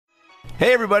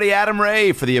Hey everybody, Adam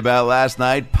Ray for the About Last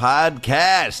Night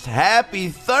podcast. Happy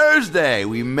Thursday.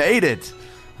 We made it.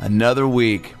 Another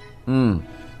week.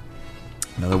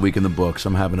 Another week in the books.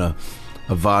 I'm having a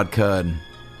vodka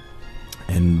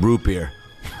and root beer.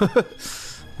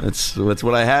 That's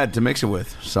what I had to mix it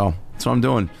with. So that's what I'm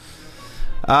doing.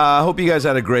 I hope you guys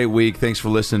had a great week. Thanks for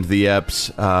listening to the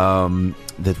eps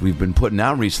that we've been putting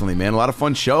out recently, man. A lot of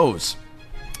fun shows.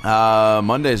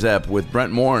 Monday's ep with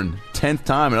Brent Morin, 10th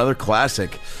time, another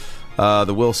classic.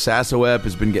 The Will Sasso ep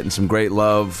has been getting some great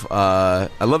love. I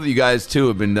love that you guys, too,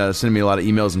 have been sending me a lot of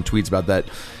emails and tweets about that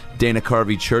Dana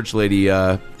Carvey Church Lady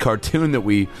cartoon that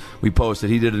we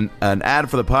posted. He did an ad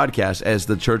for the podcast as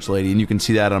the Church Lady, and you can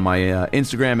see that on my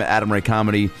Instagram at Adam Ray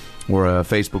Comedy or a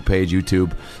Facebook page,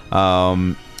 YouTube.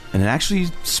 And it actually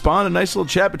spawned a nice little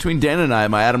chat between Dana and I at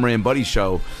my Adam Ray and Buddy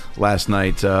show last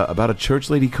night about a Church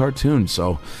Lady cartoon.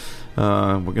 So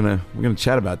we're gonna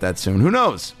chat about that soon. Who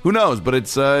knows? But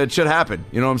it should happen.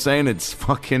 You know what I'm saying? It's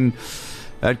fucking,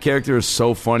 that character is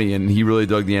so funny, and he really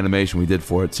dug the animation we did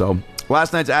for it. So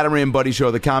last night's Adam Ray and Buddy show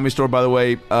at the Comedy Store, by the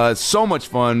way, so much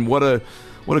fun. What a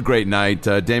great night.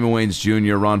 Damon Wayans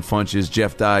Jr., Ron Funches,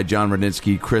 Jeff Dye, John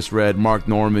Rudnitsky, Chris Red, Mark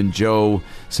Norman, Joe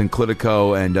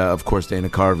Sinclitico, and, of course, Dana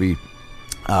Carvey.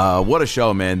 What a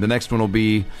show, man. The next one will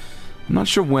be, I'm not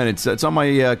sure when. It's on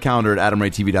my calendar at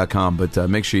AdamRayTV.com, but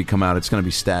make sure you come out. It's going to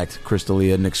be stacked. Chris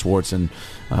D'Elia, Nick Swartz, and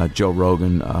Joe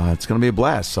Rogan. It's going to be a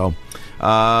blast. So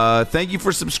thank you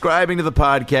for subscribing to the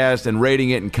podcast and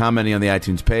rating it and commenting on the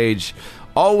iTunes page.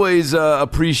 Always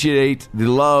appreciate the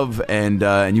love and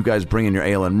you guys bringing your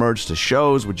ALN merch to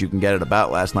shows, which you can get at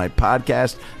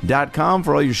aboutlastnightpodcast.com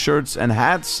for all your shirts and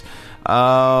hats.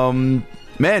 Man,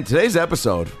 today's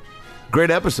episode, great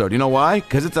episode. You know why?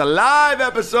 Because it's a live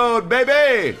episode,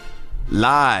 baby!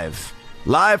 Live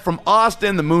from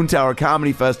Austin, the Moontower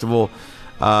Comedy Festival.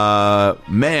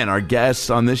 Man, our guests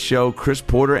on this show, Chris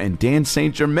Porter and Dan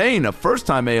St. Germain, a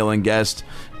first-time ALN guest,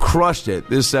 crushed it.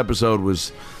 This episode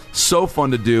was so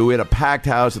fun to do. We had a packed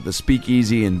house at the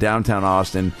Speakeasy in downtown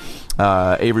Austin.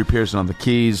 Avery Pearson on the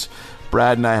keys.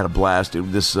 Brad and I had a blast,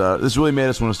 dude. This really made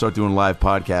us want to start doing live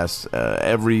podcasts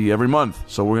every month.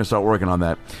 So we're going to start working on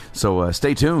that. So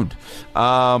stay tuned.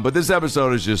 But this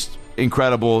episode is just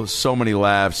incredible. So many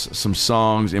laughs, some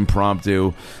songs,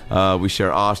 impromptu. We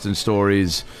share Austin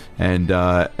stories and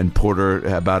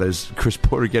Porter about Chris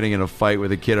Porter getting in a fight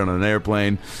with a kid on an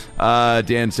airplane.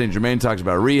 Dan St. Germain talks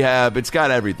about rehab. It's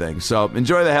got everything. So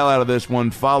enjoy the hell out of this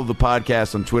one. Follow the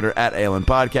podcast on Twitter at ALN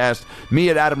Podcast. Me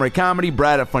at Adam Ray Comedy.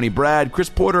 Brad at Funny Brad. Chris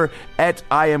Porter at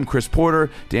I Am Chris Porter.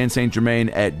 Dan St. Germain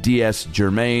at DS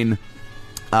Germain.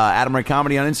 Adam Ray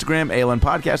Comedy on Instagram, ALN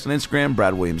Podcast on Instagram,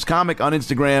 Brad Williams Comic on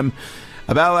Instagram,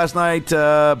 About Last Night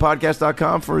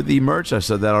podcast.com for the merch. I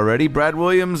said that already. Brad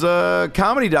Williams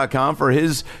comedy.com for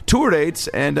his tour dates.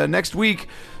 And next week,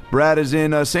 Brad is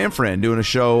in San Fran doing a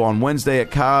show on Wednesday at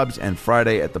Cobb's and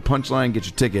Friday at the Punchline. Get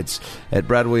your tickets at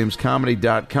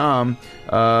bradwilliamscomedy.com.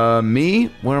 Me?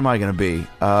 Where am I going to be?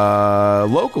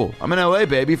 Local. I'm in LA,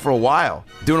 baby, for a while.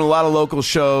 Doing a lot of local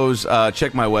shows.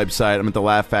 Check my website. I'm at the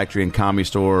Laugh Factory and Comedy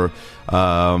Store.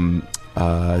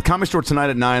 Comedy Store tonight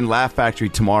at 9, Laugh Factory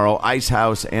tomorrow, Ice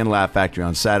House and Laugh Factory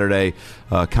on Saturday,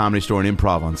 Comedy Store and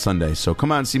Improv on Sunday. So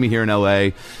come out and see me here in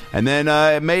LA. And then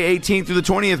May 18th through the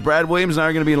 20th, Brad Williams and I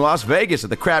are going to be in Las Vegas at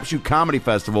the Crapshoot Comedy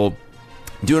Festival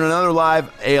doing another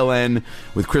live ALN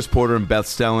with Chris Porter and Beth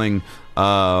Stelling.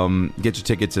 Get your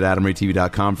tickets at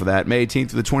AdamRayTV.com for that. May 18th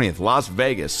through the 20th, Las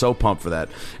Vegas. So pumped for that.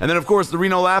 And then, of course, the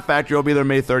Reno Laugh Factory will be there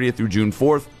May 30th through June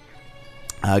 4th.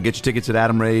 Get your tickets at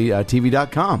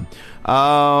AdamRayTV.com.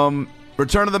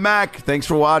 Return of the Mac. Thanks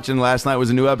for watching. Last night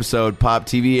was a new episode. Pop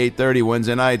TV 8:30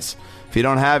 Wednesday nights. If you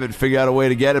don't have it, figure out a way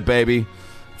to get it, baby.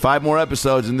 5 more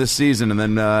episodes in this season, and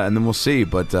then we'll see.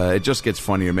 But it just gets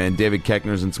funnier, man. David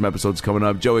Keckner's in some episodes coming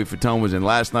up. Joey Fatone was in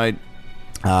last night.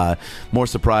 More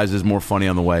surprises, more funny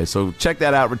on the way. So check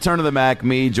that out. Return of the Mac,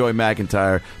 me, Joey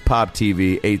McIntyre, Pop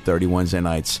TV, 8:30 Wednesday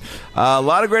nights. A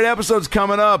lot of great episodes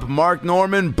coming up. Mark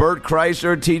Norman, Bert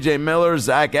Kreischer, TJ Miller,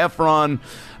 Zac Efron,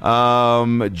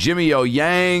 Jimmy O.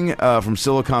 Yang from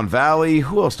Silicon Valley.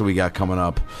 Who else do we got coming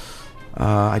up?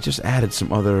 I just added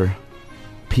some other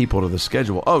people to the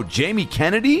schedule. Oh, Jamie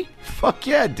Kennedy? Fuck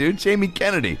yeah, dude. Jamie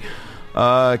Kennedy.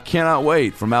 Cannot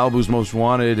wait. From Malibu's Most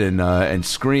Wanted and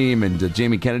Scream and the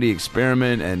Jamie Kennedy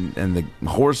Experiment and the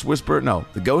Horse Whisperer. No,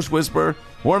 the Ghost Whisperer.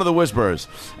 One of the Whisperers.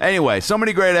 Anyway, so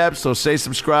many great apps, so stay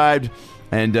subscribed.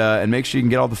 And make sure you can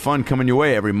get all the fun coming your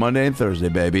way every Monday and Thursday,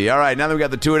 baby. All right, now that we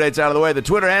got the tour dates out of the way, the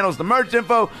Twitter handles, the merch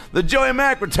info, the Joey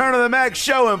Mac Return of the Mac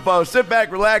show info. Sit back,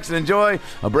 relax, and enjoy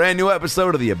a brand new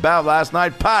episode of the About Last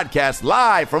Night podcast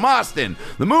live from Austin,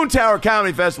 the Moontower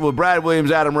Comedy Festival with Brad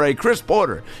Williams, Adam Ray, Chris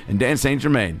Porter, and Dan St.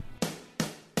 Germain.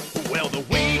 Well, the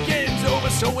weekend's over,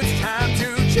 so it's time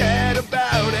to chat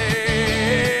about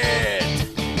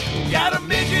it. Got a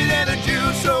midget and a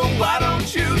Jew, so why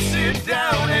don't you sit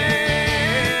down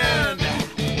and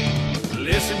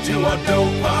listen to our dope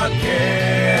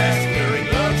podcast during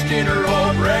lunch, dinner,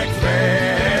 or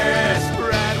breakfast.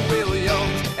 Brad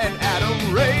Williams and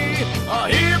Adam Ray are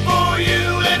here for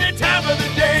you any time of the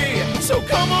day. So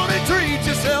come on and treat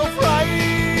yourself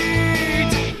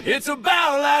right. It's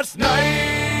About Last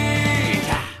Night.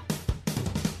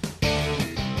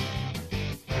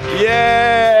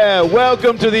 Yeah,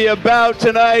 welcome to the About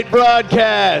Tonight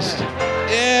broadcast.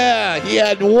 Yeah, he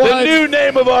had one. The new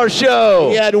name of our show.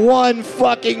 He had one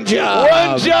fucking job.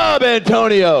 One job,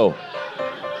 Antonio.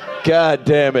 God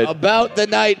damn it. About the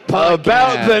Night podcast.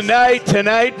 About the Night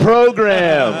Tonight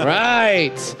program.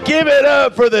 Right. Give it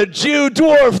up for the Jew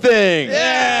dwarf thing.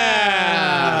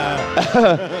 Yeah.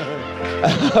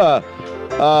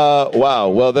 Wow.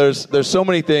 Well, there's so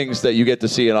many things that you get to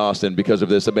see in Austin because of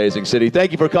this amazing city.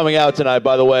 Thank you for coming out tonight,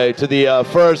 by the way, to the I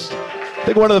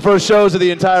think one of the first shows of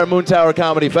the entire Moontower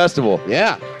Comedy Festival.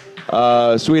 Yeah.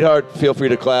 Sweetheart, feel free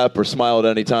to clap or smile at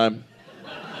any time.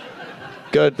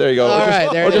 Good. There you go. All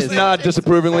right, there it just is. nod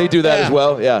disapprovingly. Do that as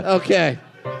well. Yeah. Okay.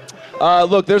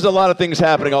 Look, there's a lot of things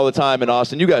happening all the time in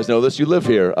Austin. You guys know this. You live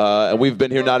here. And we've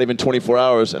been here not even 24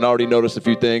 hours and already noticed a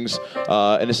few things.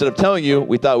 And instead of telling you,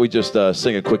 we thought we'd just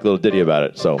sing a quick little ditty about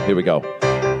it. So here we go.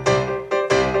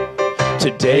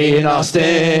 Today in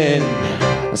Austin,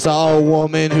 I saw a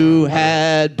woman who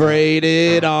had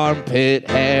braided armpit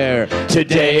hair.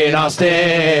 Today in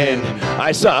Austin,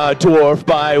 I saw a dwarf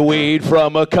buy weed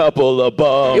from a couple of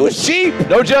bums. It was cheap.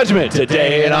 No judgment.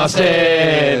 Today in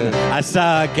Austin, I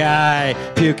saw a guy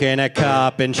puke in a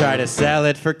cup and try to sell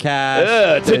it for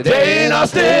cash. today in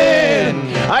Austin,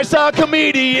 I saw a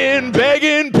comedian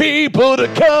begging people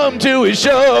to come to his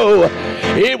show.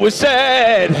 It was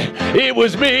sad. It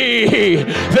was me.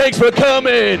 Thanks for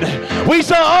coming. We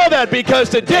saw all that because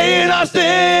today in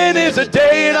Austin is a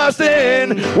day in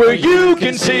Austin where you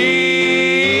can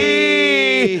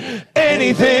see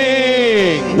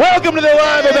anything. Welcome to the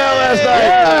Live About Last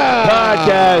Night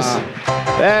podcast.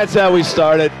 That's how we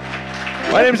started.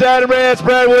 My name's Adam Ray. That's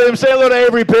Brad Williams. Say hello to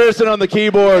Avery Pearson on the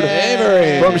keyboard.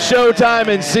 Avery. From Showtime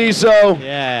and CISO.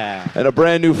 Yeah. And a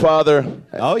brand new father.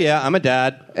 Oh, yeah, I'm a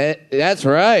dad. That's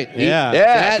right.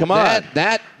 Yeah. Come on.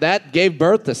 That gave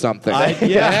birth to something.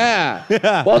 Yeah.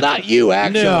 Yeah. Well, not you,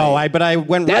 actually. No, but I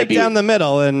went right down the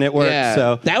middle and it worked. Yeah.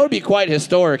 So that would be quite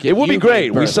historic. It would be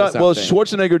great. We saw. Well, something.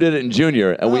 Schwarzenegger did it in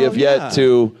Junior, and we have yeah. yet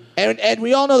to. And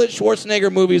we all know that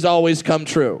Schwarzenegger movies always come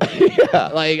true. Yeah.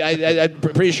 Like, I'm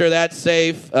pretty sure that's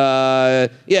safe.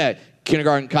 Yeah,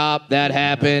 Kindergarten Cop, that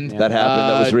happened. That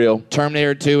happened. That was real.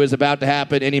 Terminator 2 is about to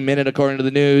happen any minute, according to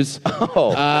the news.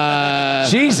 Oh.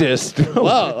 Jesus.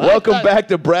 Well, Welcome back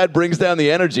to Brad Brings Down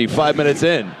the Energy 5 minutes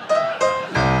in.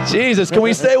 Jesus, can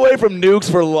we stay away from nukes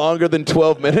for longer than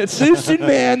 12 minutes? Listen,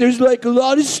 man, there's like a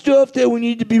lot of stuff that we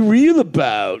need to be real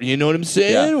about. You know what I'm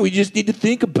saying? Yeah. We just need to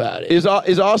think about it. Is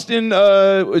Austin,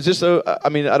 is this I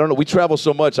mean, I don't know. We travel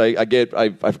so much. I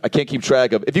can't keep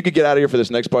track of. If you could get out of here for this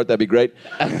next part, that'd be great.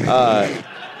 I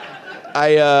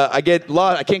get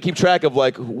lost. I can't keep track of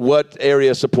like what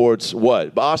area supports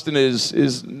what. But Austin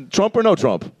is Trump or no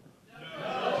Trump?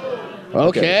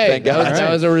 Okay, thank God.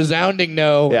 that was a resounding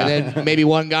no. Yeah. And then maybe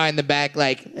one guy in the back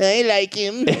like, I like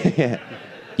him.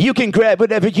 You can grab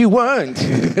whatever you want.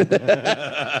 Isn't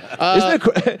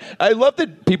it I love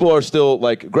that people are still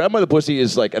like, grab by the pussy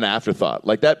is like an afterthought.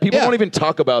 Like that, people don't even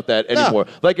talk about that anymore.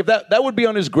 Like if that would be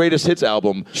on his greatest hits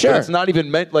album. Sure. It's not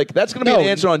even meant, like that's going to be an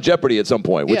answer on Jeopardy at some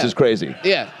point, which is crazy.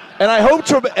 Yeah. And I hope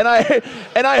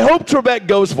Trebek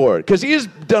goes for it because he has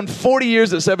done 40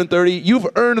 years at 7:30. You've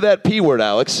earned that P word,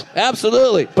 Alex.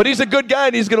 Absolutely. But he's a good guy,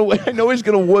 and I know he's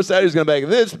gonna wuss out. He's gonna be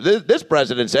like, this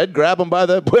president said, grab him by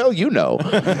the. Well, you know.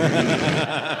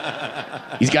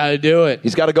 He's got to do it.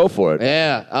 He's got to go for it.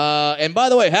 Yeah. And by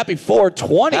the way, happy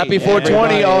 420. Happy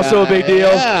 420, also a big deal.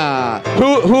 Yeah.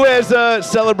 Who has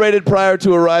celebrated prior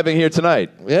to arriving here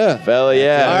tonight? Yeah. Fella,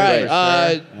 yeah. All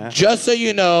right. Just so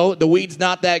you know, the weed's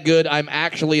not that good. I'm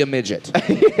actually a midget.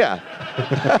 Yeah.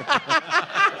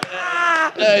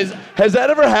 Uh, Has that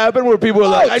ever happened where people are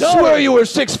like, I totally. swear you were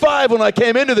 6'5" when I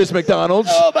came into this McDonald's?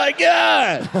 Oh my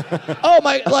God!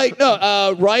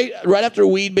 Right after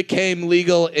weed became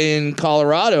legal in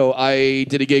Colorado, I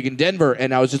did a gig in Denver,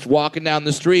 and I was just walking down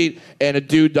the street, and a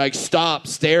dude like stopped,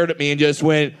 stared at me, and just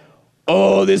went,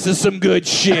 "Oh, this is some good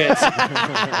shit." And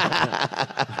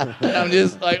I'm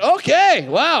just like, okay,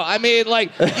 wow. I mean,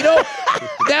 like,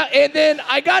 now, and then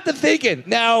I got to thinking,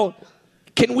 now,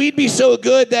 can weed be so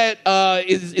good that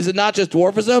is it not just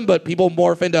dwarfism, but people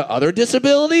morph into other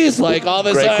disabilities? Like all of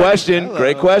a sudden,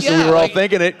 Great question. Yeah, we were all like-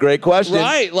 thinking it. Great question.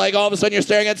 right? Like all of a sudden you're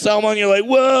staring at someone, you're like,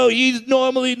 whoa, he's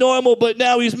normally normal, but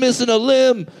now he's missing a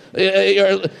limb.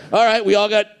 All right, we all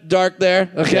got dark there.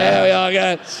 Okay, Yeah. we all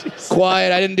got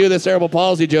quiet. I didn't do the cerebral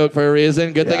palsy joke for a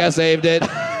reason. Good thing I saved it.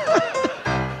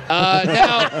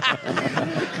 Now,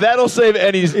 That'll save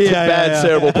any bad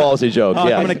cerebral palsy joke. Oh,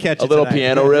 yeah. I'm gonna catch a it little tonight.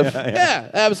 piano riff. yeah,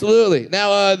 absolutely.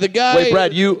 Now, the guy. Wait,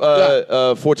 Brad, you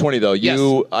 420 though. Yes.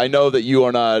 I know that you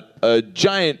are not a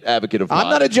giant advocate of pot. I'm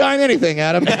not a giant anything,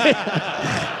 Adam.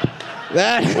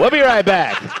 We'll be right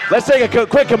back. Let's take a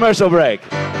quick commercial break.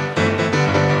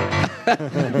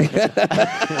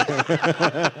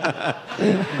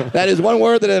 That is one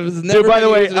word that has never Dude, by been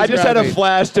the way, used to I just had a describe me.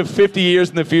 flash to 50 years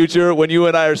in the future when you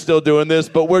and I are still doing this,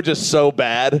 but we're just so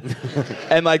bad.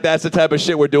 And, like, that's the type of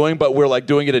shit we're doing, but we're, like,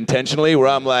 doing it intentionally, where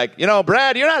I'm like,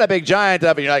 Brad, you're not a big giant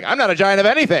of it. You're like, I'm not a giant of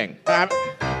anything.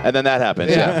 And then that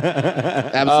happens.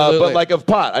 Yeah. Absolutely. But, like, of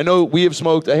pot. I know we have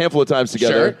smoked a handful of times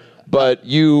together. Sure. But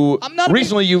you I'm not a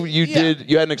recently big-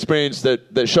 you had an experience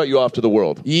that shut you off to the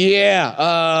world.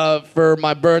 Yeah, for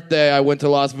my birthday, I went to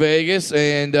Las Vegas,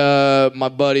 and my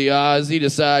buddy Ozzy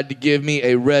decided to give me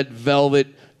a red velvet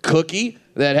cookie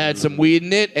that had some weed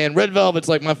in it. And red velvet's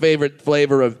like my favorite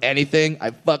flavor of anything.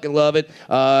 I fucking love it.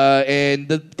 And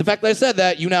the fact that I said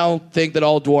that, you now think that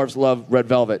all dwarves love red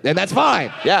velvet, and that's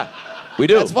fine. Yeah, we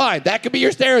do. That's fine. That could be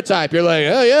your stereotype. You're like,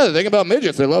 oh yeah, the thing about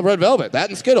midgets, they love red velvet. That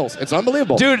and Skittles. It's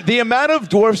unbelievable. Dude, the amount of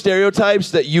dwarf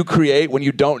stereotypes that you create when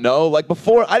you don't know, like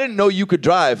before, I didn't know you could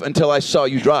drive until I saw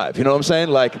you drive. You know what I'm saying?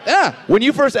 Like, Yeah. When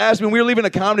you first asked me, we were leaving a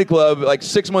comedy club like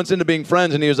 6 months into being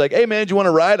friends, and he was like, hey man, do you want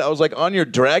to ride? I was like, on your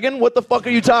dragon? What the fuck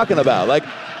are you talking about? Like,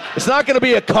 it's not going to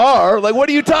be a car. Like, what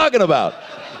are you talking about?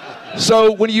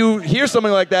 So when you hear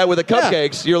something like that with the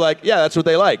cupcakes, you're like, yeah, that's what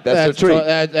they like. That's their treat.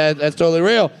 That's totally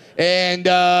real. And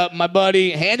my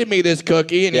buddy handed me this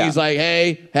cookie, and Yeah. he's like,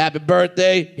 hey, happy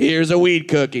birthday, here's a weed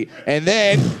cookie. And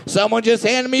then someone just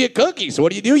handed me a cookie. So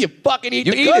what do? You fucking eat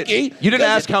You the eat cookie. it. You didn't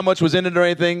ask how much was in it or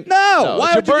anything? No, why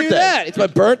it's would your you do birthday. that? It's my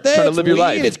birthday. Trying to It's live your weed,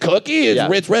 life. It's cookie.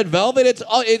 It's red velvet.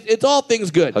 It's all things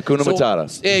good. Hakuna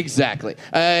Matata. Exactly.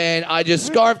 And I just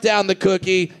scarfed down the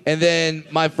cookie, and then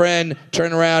my friend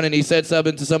turned around and he said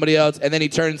something to somebody else, and then he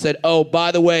turned and said, oh,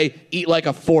 by the way, eat like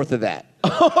a fourth of that.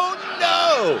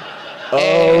 Oh, no.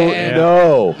 And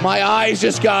No. my eyes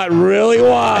just got really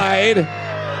wide.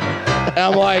 And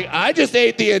I'm like, I just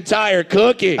ate the entire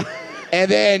cookie. And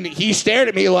then he stared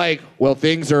at me like, well,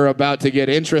 things are about to get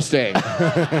interesting.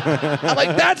 I'm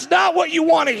like, that's not what you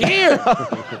want to hear.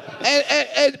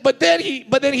 But then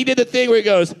he did the thing where he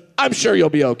goes, I'm sure you'll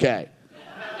be okay.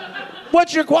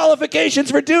 What's your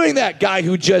qualifications for doing that, guy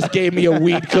who just gave me a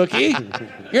weed cookie?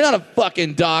 You're not a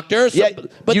fucking doctor. So, Yeah,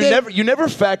 but you never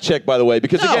fact check, by the way,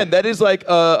 because No. again, that is like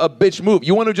a bitch move.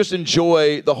 You want to just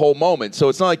enjoy the whole moment. So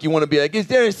it's not like you want to be like, is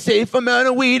there a safe amount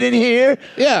of weed in here?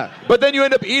 Yeah. But then you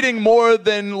end up eating more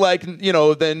than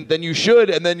than you should,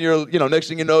 and then you're next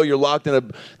thing you know, you're locked in a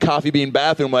coffee bean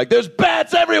bathroom like there's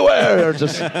bats everywhere. Or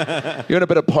just you end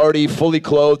up at a party fully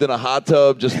clothed in a hot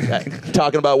tub, just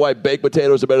talking about why baked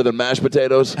potatoes are better than mashed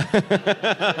potatoes.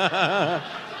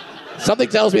 Something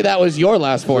tells me that was your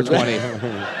last 420.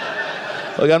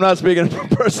 Look, I'm not speaking from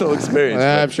personal experience.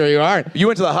 I'm sure you aren't. You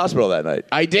went to the hospital that night.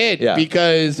 I did, Yeah.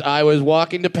 because I was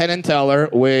walking to Penn and Teller,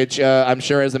 which I'm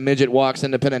sure as a midget walks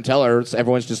into Penn and Teller,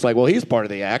 everyone's just like, well, he's part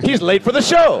of the act. He's late for the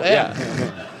show. Yeah.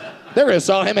 They're going to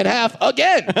saw him in half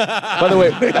again. By the way,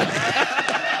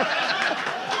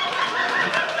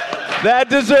 that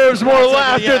deserves more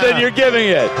laughter than you're giving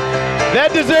it.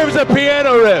 That deserves a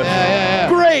piano riff. Yeah.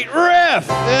 Great riff.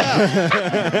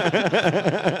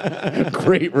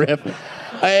 Great riff.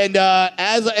 And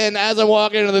as I'm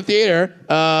walking into the theater,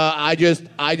 I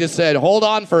just said, hold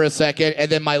on for a second,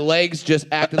 and then my legs just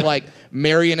acted like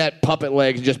marionette puppet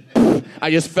legs, just I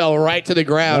just fell right to the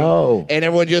ground. No. And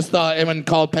everyone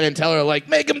called Penn and Teller, like,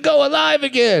 make him go alive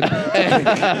again. And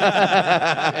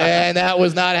that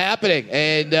was not happening.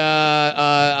 And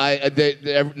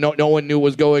no one knew what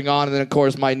was going on. And then, of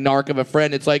course, my narc of a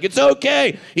friend, it's like, it's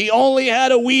okay. He only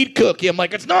had a weed cookie. I'm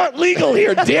like, it's not legal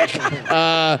here, dick.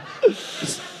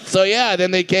 So, yeah,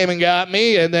 then they came and got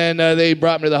me, and then they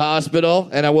brought me to the hospital,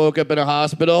 and I woke up in a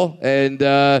hospital, and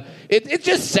it's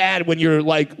just sad when you're,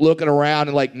 like, looking around,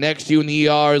 and, like, next to you in the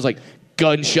ER is, like,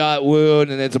 gunshot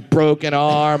wound, and it's a broken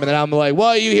arm, and then I'm like, why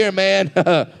are you here, man?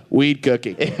 Weed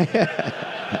cookie.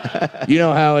 You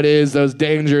know how it is, those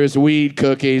dangerous weed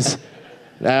cookies.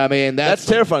 I mean, That's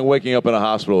terrifying, waking up in a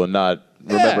hospital and not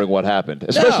remembering what happened,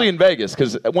 especially in Vegas,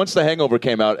 because once The Hangover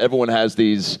came out, everyone has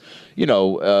these,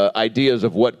 ideas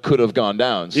of what could have gone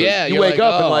down. So you wake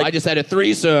up and like, I just had a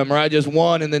threesome, or I just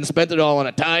won and then spent it all on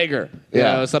a tiger,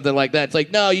 something like that. It's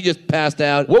like, no, you just passed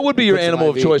out. What would be your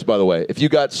animal of choice, by the way, if you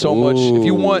got so much? If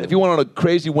you went on a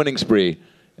crazy winning spree,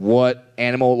 what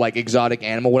animal, like exotic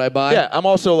animal, would I buy? Yeah, I'm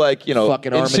also like,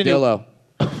 fucking armadillo.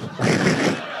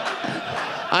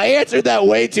 I answered that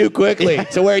way too quickly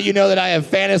to where you know that I have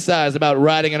fantasized about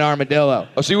riding an armadillo.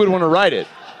 Oh, so you would want to ride it?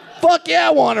 Fuck yeah,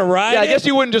 I want to ride it. Yeah, I guess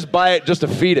you wouldn't just buy it just to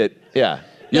feed it. Yeah.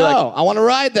 I want to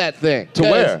ride that thing. To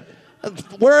where?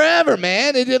 Wherever,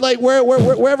 man. It did like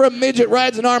wherever a midget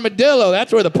rides an armadillo,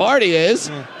 that's where the party is.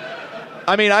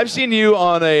 I mean, I've seen you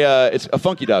on it's a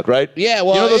funky duck, right? Yeah,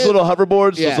 well, you know those little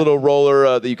hoverboards, yeah. those little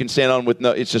roller that you can stand on with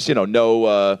no, it's just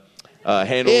no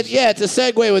handles. It's a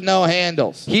Segway with no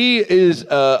handles. He is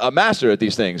a master at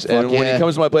these things, and when he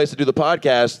comes to my place to do the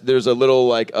podcast, there's a little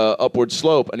like upward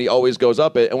slope, and he always goes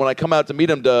up it. And when I come out to meet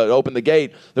him to open the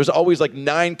gate, there's always like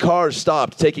 9 cars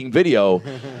stopped taking video.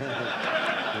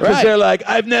 Because they're like,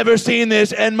 I've never seen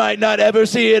this and might not ever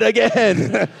see it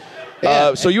again.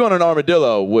 So you on an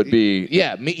armadillo would be...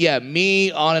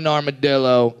 me on an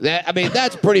armadillo.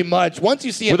 That's pretty much, once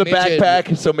you see a with midget... With a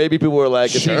backpack, so maybe people were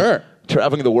like... Sure.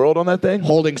 Traveling the world on that thing?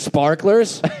 Holding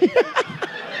sparklers.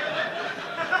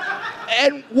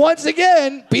 And once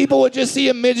again, people would just see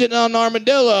a midget on an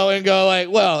armadillo and go like,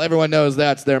 well, everyone knows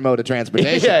that's their mode of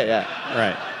transportation.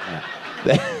 Right.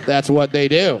 That's what they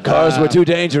do. Cars were too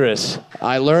dangerous.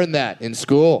 I learned that in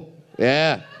school.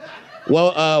 Yeah.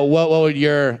 Well, what would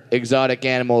your exotic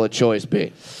animal of choice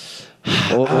be?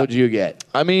 What would you get?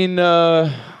 I mean,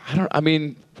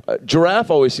 giraffe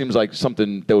always seems like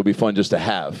something that would be fun just to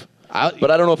have.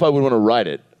 But I don't know if I would want to ride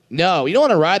it. No, you don't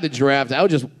want to ride the giraffe. I would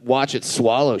just watch it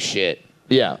swallow shit.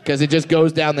 Yeah. Because it just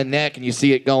goes down the neck and you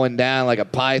see it going down like a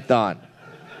python.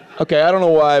 Okay, I don't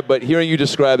know why, but hearing you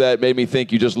describe that made me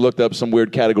think you just looked up some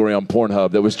weird category on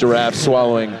Pornhub that was giraffe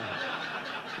swallowing.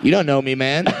 You don't know me,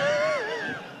 man.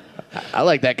 I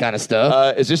like that kind of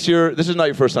stuff. This is not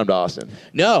your first time to Austin?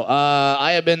 No,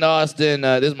 I have been to Austin.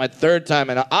 This is my 3rd time,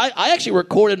 and I actually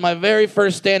recorded my very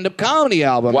first stand-up comedy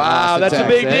album. Wow, that's a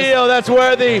big deal. That's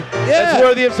worthy. Yeah. That's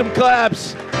worthy of some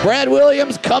claps. Brad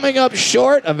Williams, Coming Up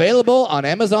Short, available on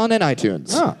Amazon and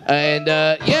iTunes. Huh. And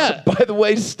By the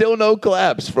way, still no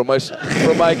claps from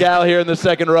my gal here in the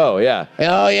 2nd row. Yeah.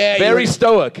 Oh yeah. Very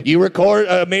stoic. You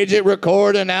made you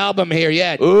record an album here.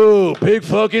 Yeah. Ooh, big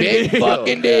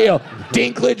fucking deal.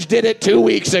 Dinklage did it 2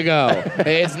 weeks ago.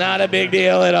 It's not a big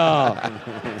deal at all.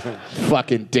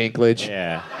 Fucking Dinklage.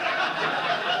 Yeah.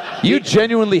 You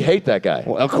genuinely hate that guy.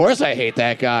 Well, of course I hate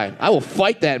that guy. I will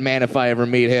fight that man if I ever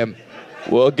meet him.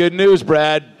 Well, good news,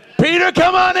 Brad. Peter,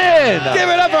 come on in. Give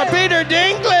it up for Peter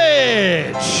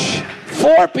Dinklage.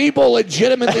 4 people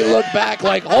legitimately look back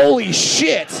like, holy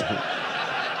shit.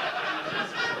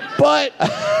 But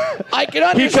I can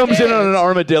understand. He comes in on an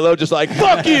armadillo just like,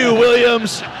 fuck you,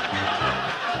 Williams.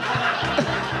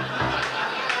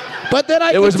 But then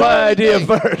it was my idea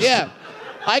first. Yeah.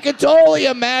 I could totally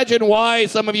imagine why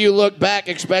some of you look back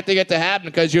expecting it to happen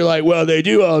because you're like, well, they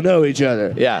do all know each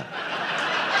other. Yeah.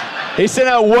 He sent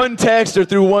out one text or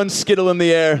threw one skittle in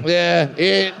the air. Yeah,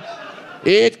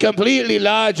 it's completely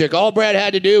logic. All Brad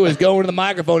had to do was go into the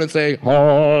microphone and say,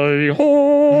 hi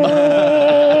ho.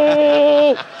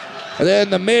 And then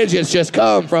the midgets just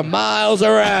come from miles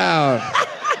around.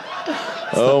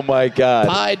 Oh, my God.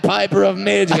 Pied Piper of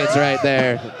midgets right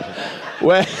there.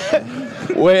 Wait.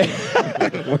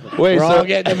 We're all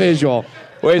getting a visual.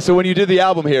 Wait, so when you did the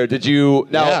album here, did you...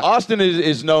 Now, Yeah. Austin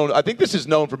is known... I think this is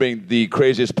known for being the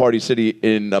craziest party city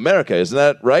in America. Isn't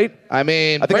that right? I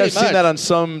mean, I think I've seen that on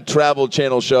some Travel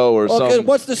Channel show or some...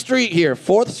 What's the street here?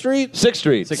 4th Street? 6th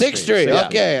Street. 6th Street. Yeah.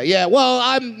 Okay. Yeah. Well,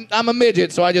 I'm a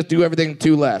midget, so I just do everything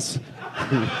 2 less.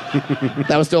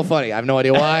 That was still funny. I have no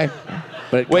idea why.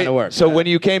 but it kind Wait, of worked. so when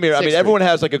you came here, I mean, Sixth everyone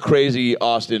has like a crazy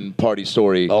Austin party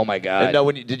story. Oh, my God. And now,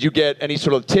 did you get any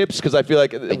sort of tips? Because I feel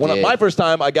like my first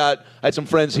time, I had some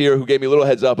friends here who gave me a little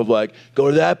heads up of like, go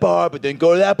to that bar, but then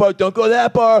go to that bar. Don't go to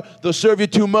that bar. They'll serve you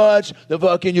too much.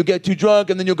 You'll get too drunk,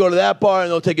 and then you'll go to that bar, and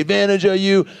they'll take advantage of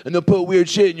you, and they'll put weird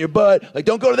shit in your butt. Like,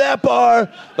 don't go to that bar.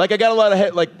 Like, I got a lot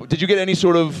of did you get any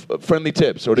sort of friendly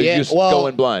tips, or did you just go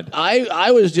in blind?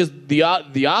 I was just the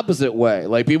opposite way.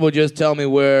 Like, people just tell me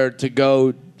where to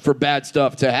go for bad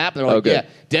stuff to happen. They're like, Okay. yeah,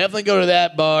 definitely go to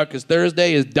that bar because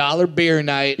Thursday is dollar beer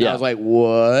night. And I was like,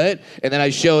 what? And then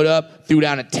I showed up, threw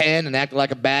down a 10, and acted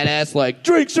like a badass, like,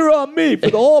 drinks are on me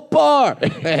for the whole bar.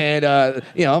 And,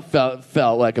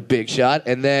 felt like a big shot.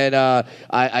 And then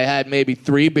I had maybe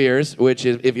 3 beers, which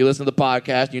is, if you listen to the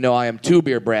podcast, you know I am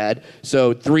 2-beer Brad.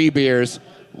 So 3 beers,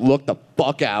 look the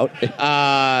fuck out.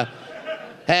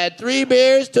 Had 3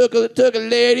 beers, took a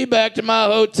lady back to my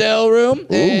hotel room,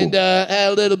 and had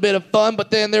a little bit of fun. But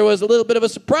then there was a little bit of a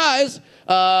surprise.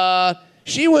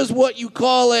 She was what you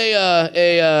call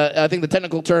I think the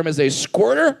technical term is a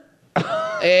squirter,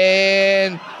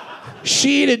 and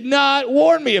she did not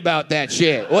warn me about that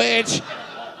shit. Which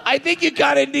I think you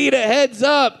kind of need a heads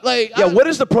up. Like, What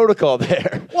is the protocol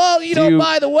there? Well,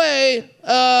 by the way,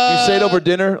 you say it over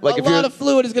dinner, like a lot of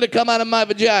fluid is gonna come out of my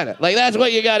vagina. Like, that's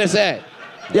what you gotta say.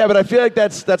 Yeah, but I feel like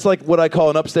that's like what I call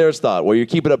an upstairs thought, where you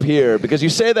keep it up here, because you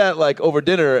say that like over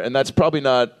dinner, and that's probably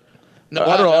not. No,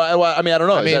 I don't know. I don't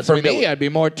know. I mean, for me, I'd be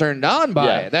more turned on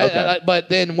by it. Okay. But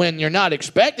then when you're not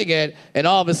expecting it, and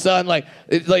all of a sudden,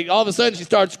 all of a sudden she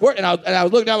starts squirting, and I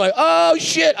was looking down like, oh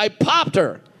shit, I popped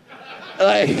her.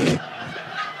 Like,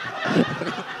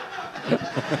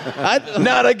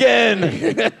 not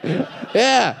again.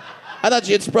 Yeah. I thought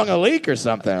she had sprung a leak or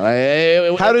something.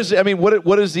 What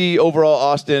is the overall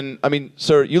Austin? I mean,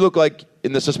 sir, you look like,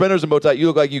 in the suspenders and bow tie, you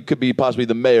look like you could be possibly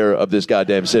the mayor of this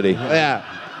goddamn city. Yeah.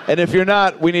 And if you're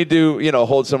not, we need to,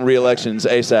 hold some re-elections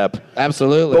ASAP.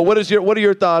 Absolutely. But what are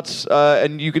your thoughts?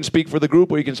 And you can speak for the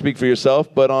group or you can speak for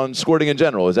yourself. But on squirting in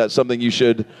general, is that something you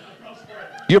should?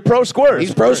 You're pro squirt.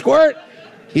 He's pro squirt.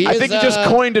 I think you just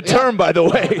coined a term, by the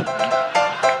way.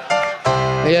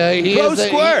 Yeah, he pro is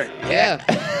squirt. Yeah.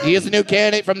 He is the new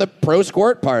candidate from the pro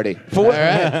squirt party. For what? All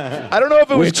right. I don't know if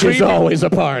it was Which creepy. is always a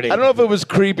party. I don't know if it was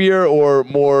creepier or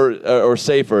more or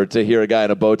safer to hear a guy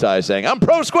in a bow tie saying, "I'm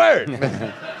pro squirt,"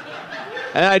 and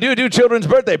I do children's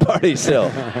birthday parties still.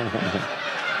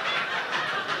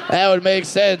 That would make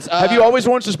sense. Have you always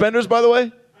worn suspenders, by the way?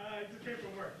 I just came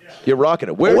from work, yeah. You're rocking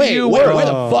it. Where do you wait, work? where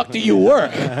the fuck do you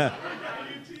work?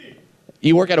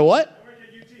 You work at a what?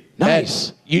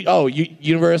 Nice.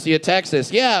 University of Texas.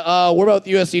 Yeah, we're both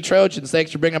USC Trojans.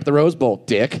 Thanks for bringing up the Rose Bowl,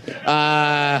 dick.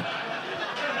 That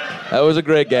was a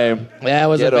great game. That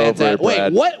was Get a over fantastic. it,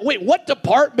 Brad. Wait, what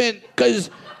department? Because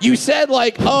you said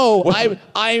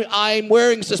I'm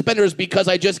wearing suspenders because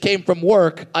I just came from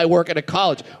work. I work at a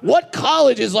college. What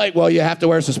college is like? Well, you have to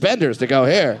wear suspenders to go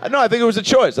here. No, I think it was a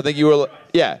choice. I think you were.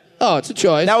 Yeah. Oh, it's a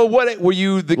choice. Now, what were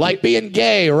you? Like being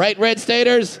gay, right, Red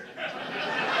Staters?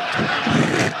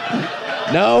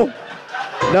 No.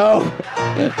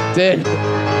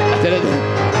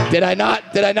 Did I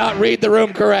not read the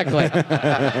room correctly?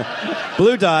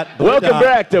 Blue dot. Welcome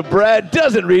back to Brad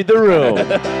Doesn't Read the Room.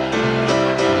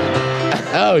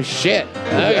 Oh shit.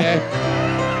 Okay.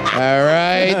 All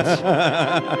right.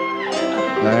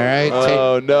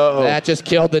 Oh no. That just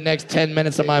killed the next 10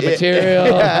 minutes of my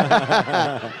material.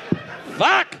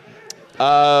 Fuck.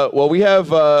 Well, we have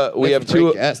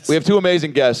two guests. we have 2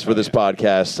 amazing guests for this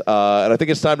podcast, and I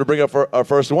think it's time to bring up our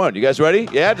first one. You guys ready?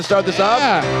 Yeah, to start this off.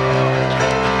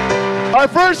 Our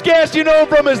first guest, you know him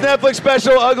from his Netflix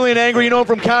special, Ugly and Angry. You know him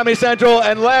from Comedy Central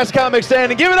and Last Comic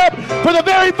Standing. Give it up for the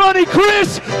very funny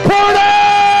Chris Porter!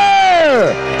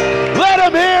 Let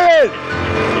him hear it!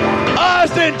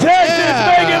 Austin, Texas,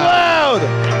 make it loud!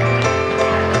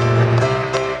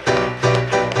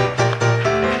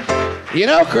 You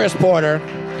know, Chris Porter,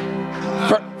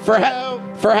 for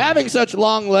having such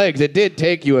long legs, it did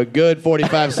take you a good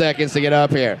 45 seconds to get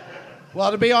up here. Well,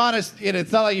 to be honest,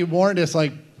 it's not like you warned us,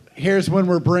 like, here's when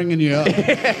we're bringing you up.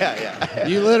 Yeah.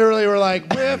 You literally were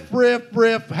like,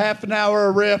 riff, half an hour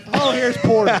of riff. Oh, here's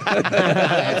Porter.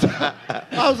 I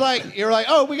was like, you're like,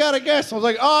 oh, we got a guest. I was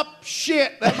like, oh,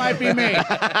 shit, that might be me. And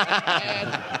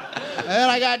then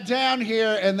I got down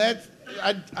here, and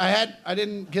I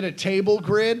didn't get a table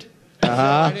grid. So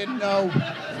I didn't know.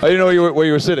 I didn't know where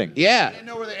you were sitting. Yeah. I didn't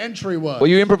know where the entry was. Well,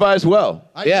 you improvised well.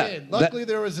 I did. Luckily,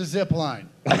 there was a zip line.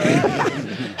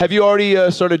 Have you already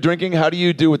started drinking? How do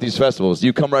you do with these festivals? Do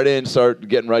you come right in, start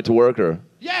getting right to work, or?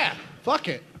 Yeah, fuck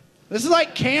it. This is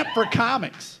like camp for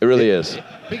comics. It really is.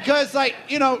 Because, like,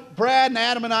 you know, Brad and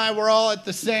Adam and I, we're all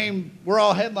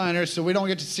headliners, so we don't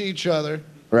get to see each other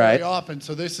very often.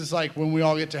 So this is like when we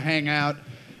all get to hang out.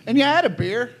 And yeah, I had a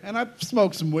beer, and I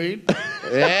smoked some weed.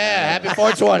 Yeah, happy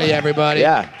 420, everybody.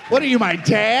 Yeah. What are you, my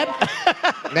dad?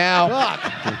 Now, Fuck.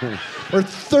 We're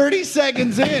 30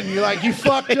 seconds in. You're like, you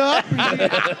fucked up?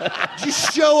 Did you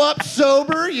show up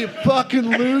sober, you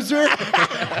fucking loser?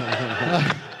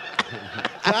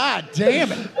 God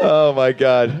damn it. Oh, my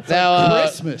God. now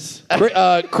Christmas.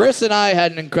 Chris and I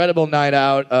had an incredible night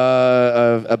out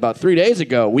about 3 days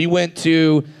ago. We went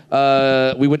to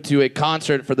a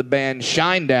concert for the band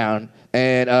Shinedown,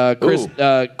 and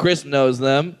Chris knows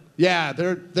them. Yeah,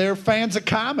 they're fans of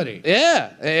comedy.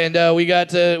 Yeah, and we got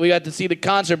to see the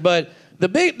concert, but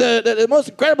the most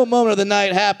incredible moment of the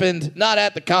night happened not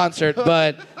at the concert,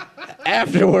 but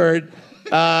afterward.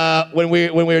 When we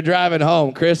were driving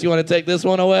home. Chris, you want to take this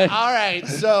one away? All right,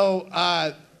 so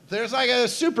there's like a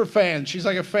super fan. She's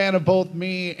like a fan of both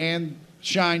me and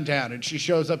Shinedown, and she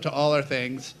shows up to all our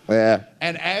things. Yeah.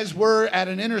 And as we're at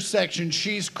an intersection,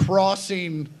 she's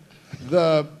crossing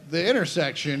the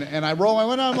intersection, and I roll my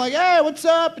window. I'm like, "Hey, what's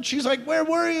up?" And she's like, "Where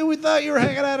were you? We thought you were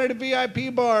hanging out at a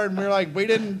VIP bar." And we're like, "We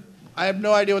didn't. I have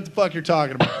no idea what the fuck you're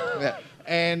talking about." Yeah.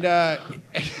 And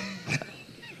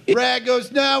Brad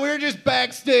goes, "No, we were just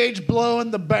backstage blowing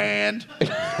the band,"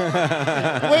 which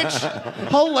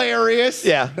hilarious.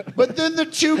 Yeah. But then the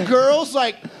two girls,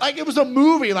 like it was a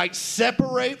movie, like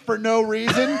separate for no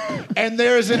reason, and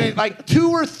there's like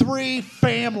 2 or 3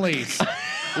 families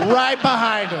right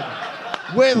behind them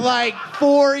with like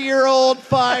 4-year-old,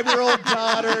 5-year-old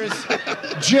daughters,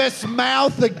 just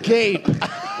mouth agape,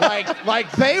 like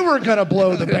they were gonna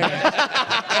blow the band,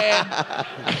 and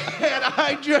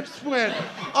I just went,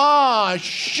 "Oh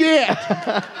shit."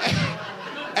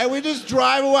 And we just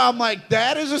drive away. I'm like,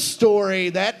 that is a story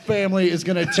that family is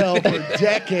going to tell for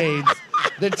decades.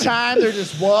 The time they're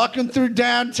just walking through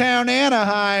downtown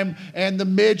Anaheim and the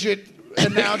midget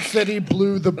announced that he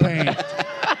blew the band.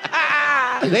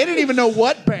 They didn't even know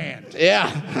what band.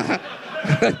 Yeah.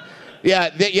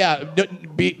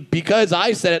 Because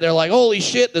I said it, they're like, "Holy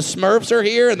shit, the Smurfs are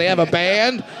here and they have a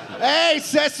band." Hey,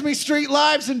 Sesame Street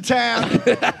Live's in town.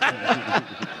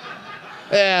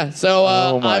 Yeah, so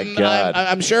Oh my God.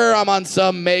 I'm sure I'm on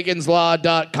some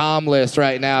meganslaw.com list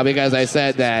right now because I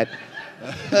said that.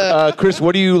 Chris,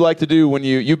 what do you like to do when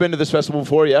you've been to this festival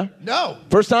before, yeah? No.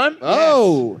 First time?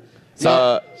 Oh.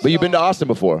 But you've been to Austin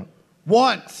before?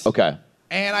 Once. Okay.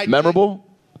 And Memorable?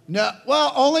 No,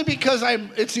 well, only because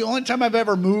it's the only time I've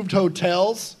ever moved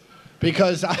hotels,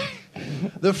 because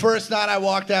the first night I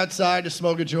walked outside to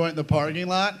smoke a joint in the parking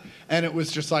lot, and it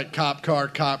was just like cop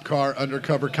car,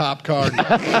 undercover cop car, cop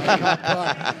car.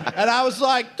 And I was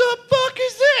like, "The fuck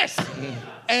is this?"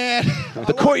 And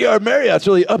The Courtyard Marriott's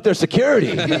really up their security.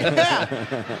 yeah.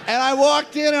 And I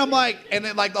walked in, and I'm like, and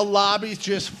then like the lobby's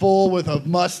just full with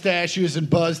mustaches and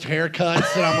buzzed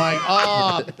haircuts, and I'm like,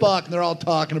 "Oh fuck!" And they're all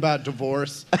talking about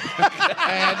divorce,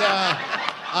 and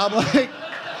I'm like,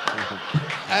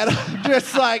 and I'm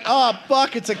just like, "Oh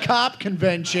fuck! It's a cop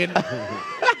convention."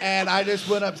 And I just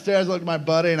went upstairs, looked at my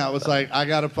buddy, and I was like, "I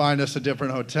got to find us a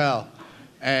different hotel,"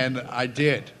 and I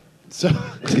did. So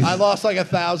I lost like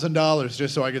 $1,000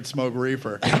 just so I could smoke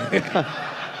reefer.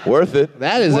 Worth it.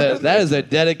 That is a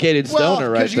dedicated stoner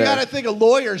right because you got to think a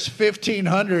lawyer's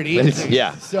 $1,500 each.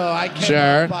 Yeah. So I came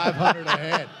Sure. out $500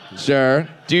 ahead. Sure.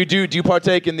 Do you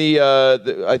partake in the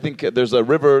I think there's a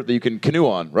river that you can canoe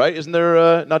on, right? Isn't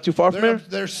there not too far from here?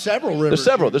 There's several rivers. There's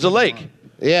several. There's a lake.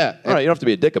 Yeah. All right, you don't have to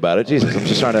be a dick about it. Jesus, I'm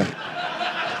just trying to...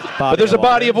 But there's a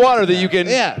body of water that you can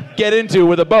get into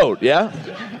with a boat, yeah?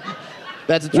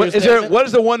 That's a true statement. What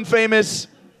is the one famous...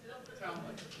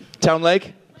 Town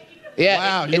Lake? Yeah.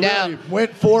 Wow, you now, really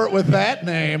went for it with that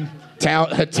name. Town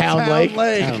Lake.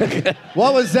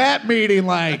 What was that meeting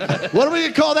like? What are we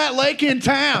going to call that lake in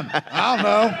town? I don't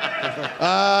know.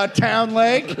 Town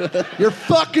Lake? You're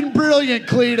fucking brilliant,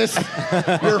 Cletus.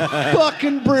 You're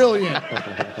fucking brilliant.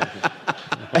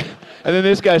 And then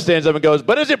this guy stands up and goes,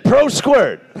 "But is it pro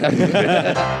squirt?" Now,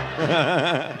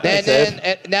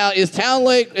 is Town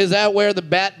Lake, is that where the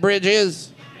Bat Bridge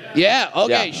is? Yeah,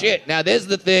 okay, Yeah. shit. Now, this is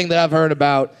the thing that I've heard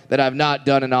about that I've not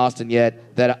done in Austin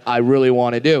yet that I really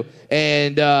want to do.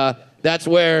 And that's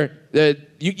where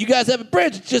you guys have a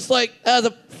bridge. It's just like has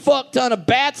a fuck ton of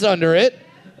bats under it,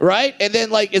 right? And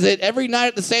then, like, is it every night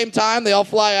at the same time they all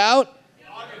fly out?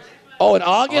 Oh, in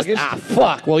August? Ah,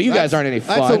 fuck. Well, you guys aren't any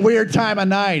fun. That's a weird time of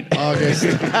night, August.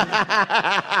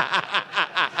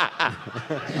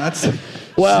 That's...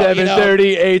 Well,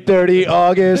 7:30, 8:30,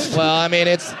 August. Well, I mean,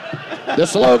 it's The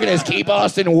slogan is "Keep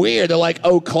Austin Weird." They're like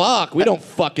o'clock. We don't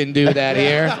fucking do that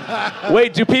here.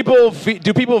 Wait, do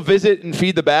people visit and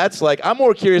feed the bats? Like, I'm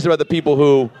more curious about the people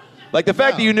who, like, the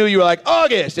fact that you knew you were like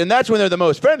August, and that's when they're the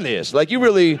most friendliest. Like, you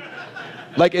really,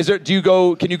 like, can you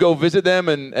go visit them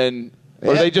and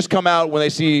or they just come out when they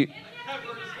see?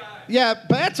 Yeah,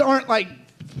 bats aren't like.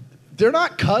 They're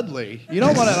not cuddly. You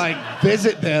don't want to like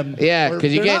visit them. Yeah,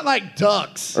 because they're not like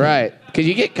ducks. right. Because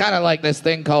you get kind of like this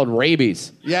thing called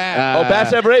rabies. Yeah. Oh,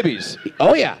 bats have rabies.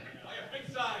 Oh yeah.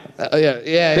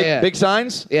 Yeah. Big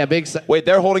signs? Yeah, Wait,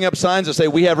 they're holding up signs that say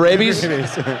we have rabies?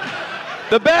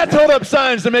 The bats hold up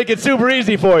signs to make it super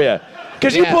easy for you.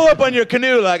 Because you pull up on your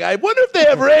canoe like, I wonder if they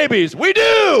have rabies. We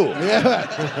do!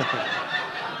 Yeah.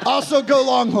 Also, go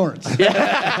Longhorns.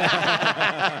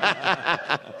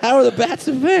 How are the bats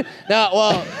event? Now,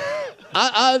 well,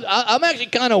 I'm actually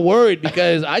kind of worried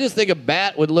because I just think a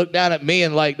bat would look down at me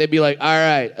and like they'd be like, all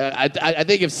right, I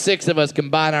think if 6 of us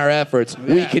combine our efforts,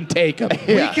 we can take him.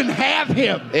 We can have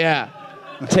him. Yeah.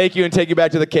 Take you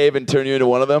back to the cave and turn you into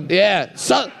one of them? Yeah.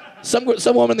 Some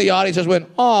woman in the audience just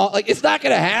went, oh, like it's not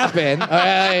gonna happen. All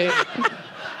right.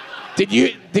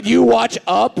 Did you watch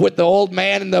Up with the old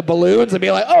man and the balloons and be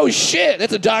like, oh shit,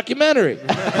 that's a documentary?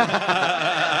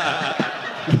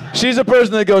 She's a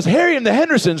person that goes, Harry and the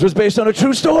Hendersons was based on a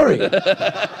true story. Yeah,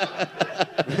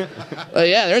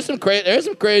 there's some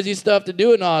crazy stuff to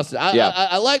do in Austin.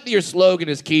 I like that your slogan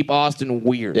is "Keep Austin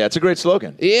Weird." Yeah, it's a great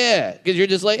slogan. Yeah, because you're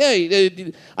just like,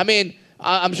 hey, I mean,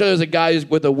 I'm sure there's a guy who's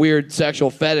with a weird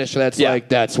sexual fetish that's like,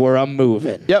 that's where I'm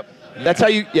moving. Yep. That's how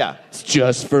you, It's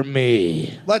just for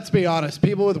me. Let's be honest.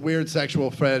 People with weird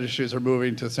sexual fetishes are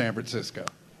moving to San Francisco.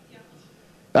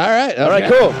 All right. All right,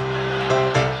 cool.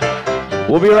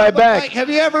 We'll be right back. Like, have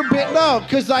you ever been? No,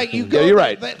 because like you go. Yeah, you're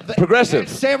right. Progressive.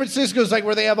 San Francisco's like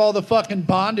where they have all the fucking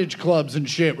bondage clubs and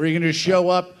shit, where you can just show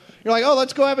up. You're like, oh,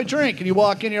 let's go have a drink, and you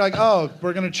walk in. You're like, oh,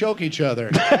 we're gonna choke each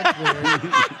other. That's weird.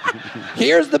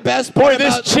 Here's the best part. Boy,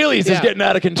 this Chili's is getting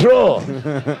out of control.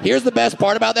 Here's the best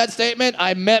part about that statement.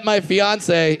 I met my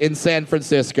fiance in San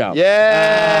Francisco.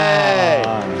 Yay!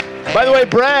 By the way,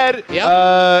 Brad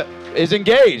is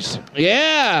engaged.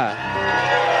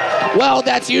 Yeah. Well,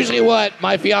 that's usually what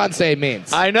my fiance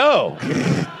means. I know.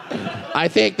 I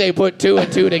think they put 2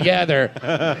 and 2 together.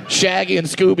 Shaggy and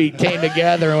Scooby came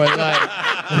together and was like,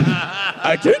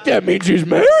 I think that means she's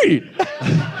married.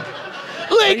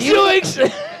 Links.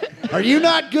 Are you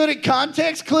not good at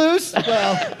context clues?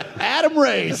 Well, Adam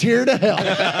Ray's here to help.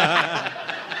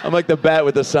 I'm like the bat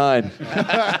with the sign.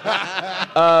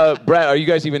 Brad, are you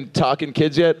guys even talking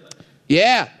kids yet?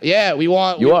 Yeah, we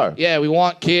want. You are? Yeah, we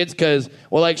want kids because,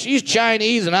 well, like she's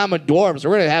Chinese and I'm a dwarf, so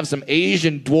we're gonna have some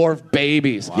Asian dwarf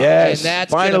babies. Wow. Yes, and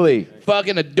that's finally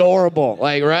fucking adorable.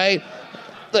 Like, right?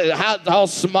 How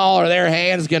small are their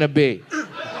hands gonna be?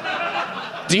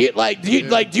 Do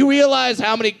you realize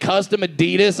how many custom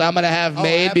Adidas I'm gonna have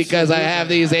made because I have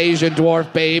these Asian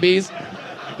dwarf babies?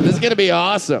 This is gonna be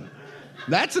awesome.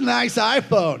 That's a nice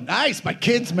iPhone. Nice, my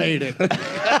kids made it.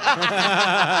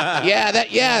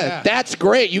 That's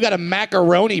great. You got a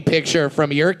macaroni picture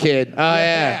from your kid. Oh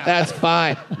yeah, that's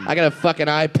fine. I got a fucking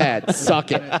iPad.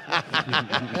 Suck it.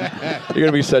 You're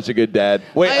gonna be such a good dad.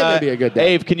 Wait, I am gonna be a good dad.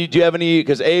 Ave, do you have any?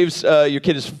 Because Ave's your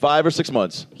kid is 5 or 6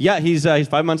 months. Yeah, he's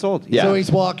 5 months old. Yeah. So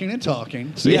he's walking and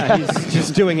talking. So yeah, he's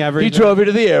just doing everything. He drove you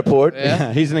to the airport.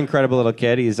 Yeah, he's an incredible little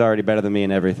kid. He's already better than me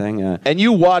in everything. And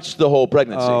you watched the whole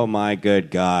pregnancy. Oh my good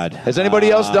God. Has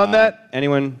anybody else done that?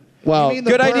 Anyone? Well, You mean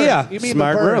the good birth. idea. You mean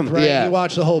Smart the birth, room. right? Yeah. You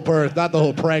watch the whole birth, not the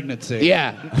whole pregnancy.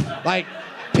 Yeah. Like,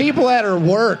 people at her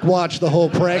work watch the whole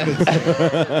pregnancy.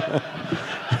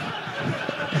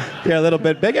 You're a little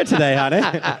bit bigger today, honey.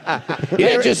 You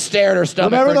didn't just stare at her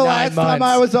stomach Remember for the 9 last months. time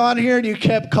I was on here and you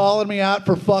kept calling me out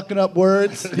for fucking up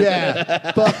words?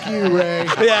 Yeah. Fuck you, Ray.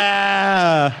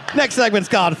 Yeah. Next segment's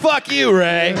called "Fuck You,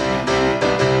 Ray."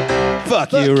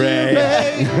 Fuck you, Ray.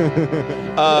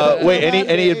 Wait,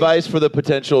 any advice for the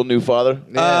potential new father?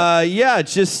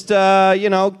 Just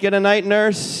get a night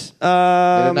nurse.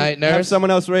 Have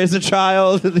someone else raise a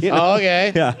child. Oh,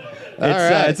 okay. Yeah.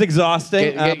 It's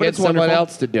exhausting. Get but it's someone wonderful.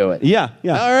 else to do it. Yeah.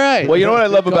 All right. Well, you know what I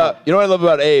love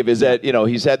about Abe is that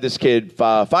he's had this kid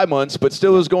 5 months, but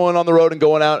still is going on the road and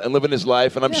going out and living his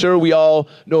life. And I'm sure we all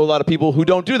know a lot of people who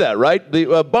don't do that, right?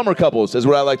 The bummer couples is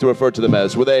what I like to refer to them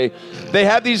as, where they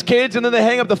have these kids and then they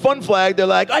hang up the fun flag. They're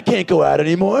like, I can't go out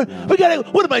anymore. What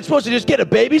am I supposed to just get a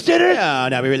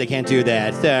babysitter? No, we really can't do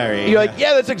that. Sorry. You're like,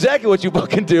 yeah, that's exactly what you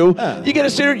fucking do. You get a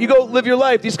sitter, you go live your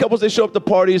life. These couples, they show up to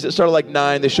parties that start at like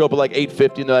 9. They show up at like like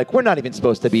 8:50, and they're like, we're not even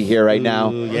supposed to be here right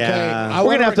now. Yeah. Okay,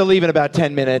 We're gonna have to leave in about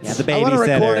 10 minutes. Yeah, the I want to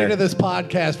record babysitter. into this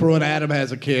podcast for when Adam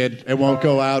has a kid. It won't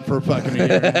go out for fucking a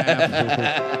year and a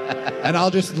half. And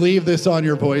I'll just leave this on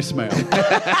your voicemail.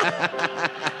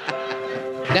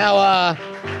 Now,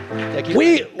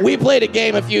 we played a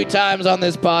game a few times on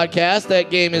this podcast. That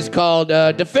game is called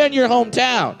Defend Your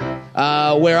Hometown,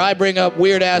 where I bring up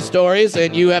weird-ass stories,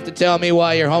 and you have to tell me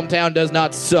why your hometown does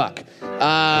not suck.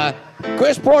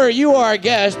 Chris Porter, you are a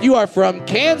guest. You are from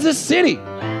Kansas City.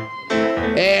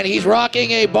 And he's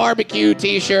rocking a barbecue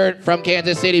T-shirt from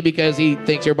Kansas City because he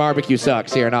thinks your barbecue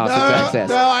sucks here in Austin, Texas.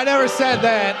 No, I never said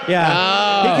that.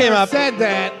 Yeah. Oh. He came up. Said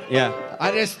that. Yeah.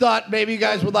 I just thought maybe you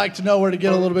guys would like to know where to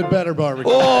get a little bit better barbecue.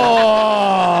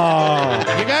 Oh.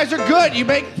 You guys are good. You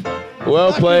make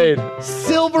Well fucking played.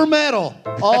 silver medal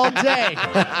all day.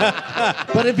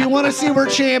 But if you want to see where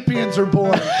champions are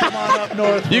born, come on up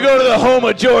north. You go to the home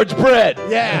of George Brett.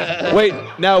 Yeah. Wait,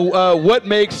 now what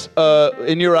makes,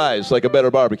 in your eyes, like a better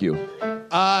barbecue?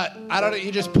 I don't know.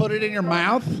 You just put it in your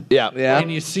mouth. Yeah.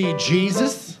 And you see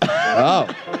Jesus Oh,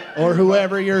 or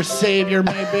whoever your savior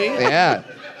may be. yeah.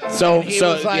 So he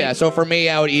was like- So for me,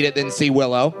 I would eat it, then see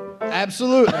Willow.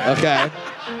 Absolutely. Okay.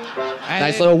 And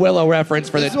Nice it- little Willow reference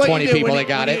for the this is what you 20 do people when that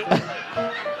got you-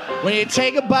 it. When you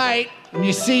take a bite and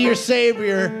you see your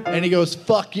savior and he goes,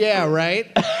 fuck yeah,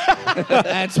 right?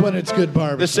 That's when it's good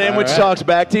barbecue. The sandwich All right. talks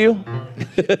back to you?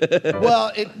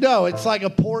 Well, it's like a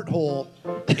porthole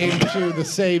into the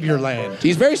savior land.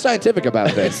 He's very scientific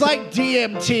about this. It's like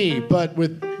DMT, but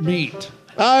with meat.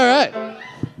 All right.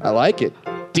 I like it.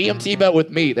 DMT but with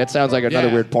meat. That sounds like another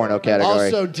Yeah. weird porno category.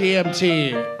 Also,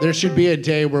 DMT, there should be a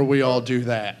day where we all do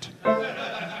that.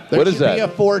 There What is should that? be a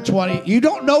 420. You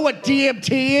don't know what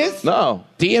DMT is? No.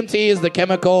 DMT is the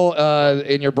chemical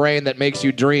in your brain that makes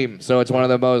you dream. So it's one of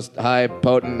the most high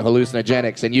potent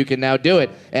hallucinogenics, and you can now do it.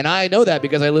 And I know that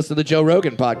because I listen to the Joe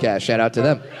Rogan podcast. Shout out to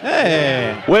them.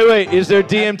 Hey. Wait, is there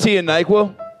DMT in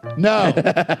NyQuil? No.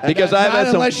 Because I've Not had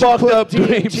some unless you fucked put up DMT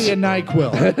dreams. and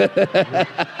NyQuil.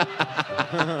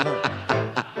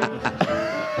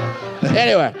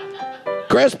 Anyway,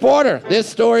 Chris Porter. This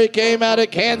story came out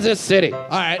of Kansas City. All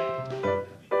right.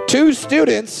 2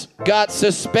 students got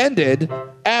suspended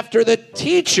after the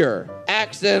teacher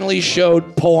accidentally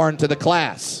showed porn to the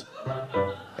class.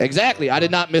 Exactly. I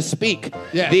did not misspeak.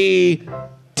 Yeah. The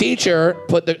teacher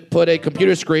put a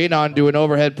computer screen onto an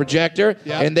overhead projector,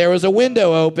 Yeah. and there was a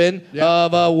window open Yeah.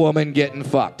 of a woman getting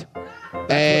fucked.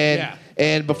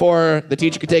 And before the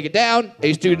teacher could take it down,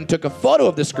 a student took a photo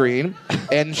of the screen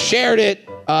and shared it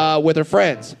with her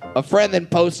friends. A friend then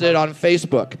posted it on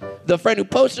Facebook. The friend who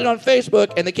posted it on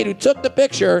Facebook and the kid who took the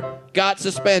picture got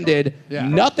suspended. Yeah.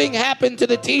 Nothing happened to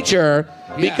the teacher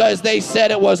because they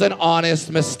said it was an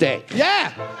honest mistake.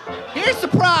 Yeah. Here's the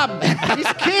problem.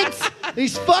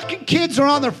 These fucking kids are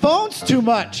on their phones too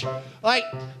much. Like,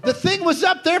 the thing was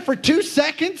up there for 2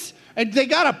 seconds, and they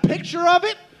got a picture of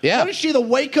it? Yeah. What is she, the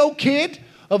Waco kid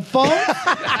of phones?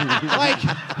 Like,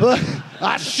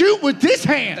 I shoot with this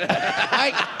hand.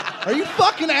 Like, are you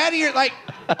fucking out of here? Like,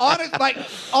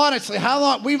 honestly, how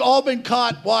long? We've all been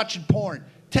caught watching porn.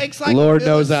 Takes like Lord a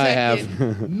knows I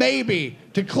millisecond, maybe,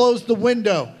 to close the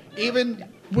window, even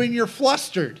when you're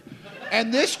flustered.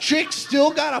 And this chick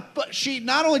still she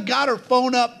not only got her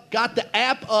phone up, got the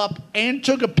app up, and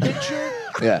took a picture.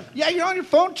 Yeah. Yeah, you're on your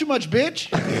phone too much,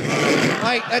 bitch.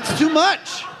 Like, that's too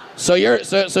much. So you're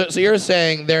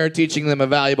saying they're teaching them a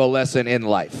valuable lesson in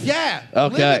life. Yeah.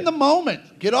 Okay. Live in the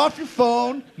moment. Get off your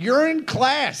phone. You're in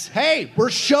class. Hey, we're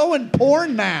showing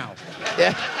porn now.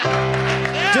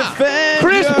 Defend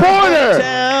Chris your Porter!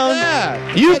 hometown.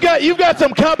 Yeah. You've got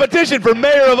some competition for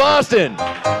mayor of Austin.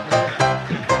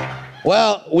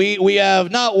 Well, we have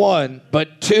not one,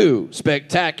 but 2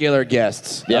 spectacular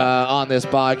guests on this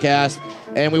podcast.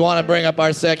 And we want to bring up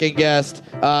our second guest.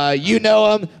 You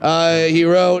know him. He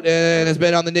wrote and has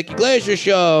been on the Nikki Glaser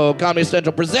Show. Comedy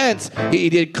Central Presents. He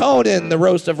did Conan, The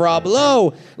Roast of Rob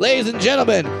Lowe. Ladies and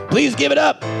gentlemen, please give it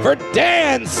up for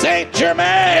Dan St.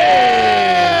 Germain.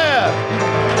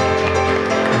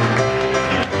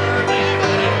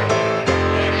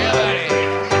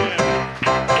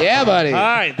 Yeah, buddy.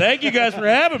 Hi, thank you guys for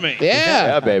having me.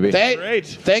 Yeah, baby. Great.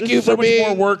 Thank This you is for so much being.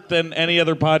 more work than any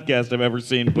other podcast I've ever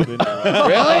seen put in. Really?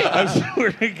 I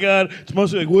swear to God, it's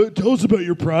mostly like, what? Tell us about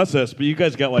your process. But you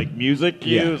guys got like music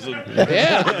cues. And,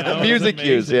 Yeah. Music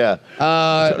cues, yeah.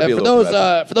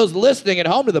 For those listening at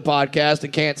home to the podcast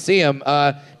and can't see him,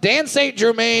 Dan St.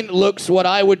 Germain looks what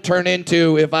I would turn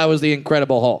into if I was the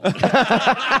Incredible Hulk.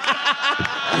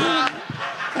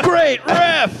 Great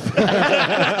ref.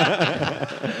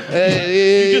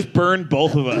 You just burned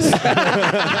both of us.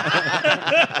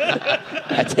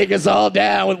 I take us all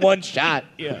down with one shot.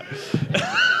 Yeah.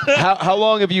 How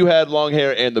long have you had long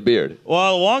hair and the beard?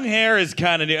 Well, long hair is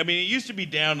kind of new. I mean, it used to be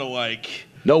down to like.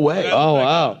 No way. Oh,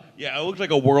 wow. Yeah, I looked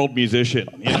like a world musician.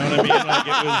 You know what I mean? Like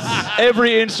it was.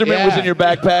 Every instrument was in your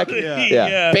backpack?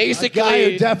 Yeah. Basically,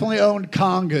 Guy who definitely owned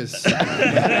congas.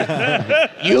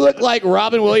 you look like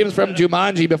Robin Williams from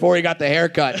Jumanji before he got the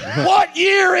haircut. What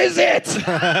year is it?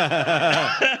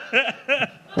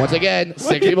 Once again,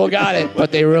 6 people got it,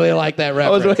 but they really like that I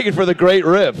reference. was waiting for the great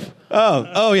riff.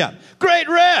 Oh yeah. Great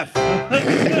riff.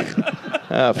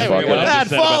 Ah, fuck it. That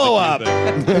follow-up.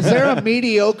 Is there a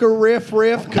mediocre riff?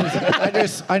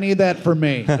 Because I need that for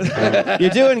me. You're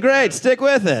doing great. Stick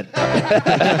with it.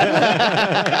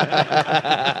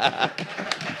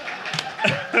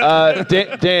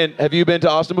 Dan, have you been to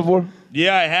Austin before?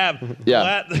 Yeah, I have.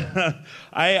 Yeah.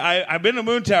 I've been to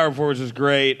Moontower before, which is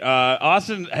great.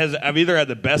 Austin I've either had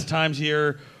the best times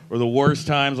here or the worst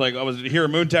times. Like I was here at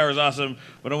Moontower is awesome.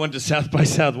 When I went to South by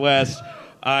Southwest,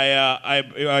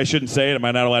 I shouldn't say it. Am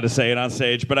I not allowed to say it on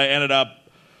stage? But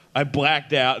I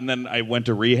blacked out and then I went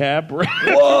to rehab. Whoa!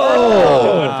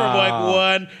 I went from like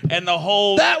one and the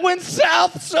whole. That went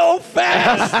south so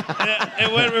fast. It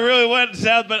really went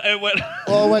south, but it went.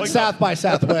 Well, it went South by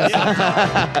Southwest.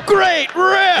 Great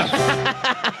riff!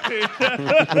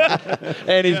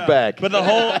 And he's back. But the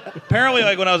whole apparently,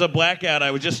 like when I was a blackout,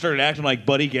 I just started acting like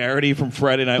Buddy Garrity from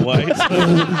Friday Night Lights.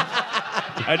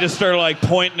 I just started like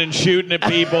pointing and shooting at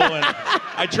people, and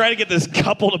I tried to get this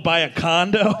couple to buy a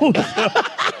condo.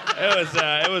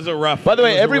 It was a rough. By the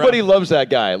way, everybody loves that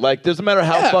guy. Like, doesn't matter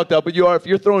how fucked up you are. If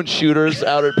you're throwing shooters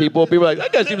out at people are like,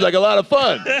 that guy seems like a lot of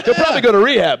fun. He'll probably go to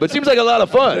rehab, but seems like a lot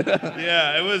of fun.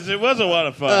 Yeah, it was a lot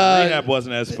of fun. Rehab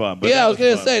wasn't as fun. But I was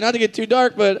going to say, not to get too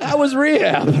dark, but how was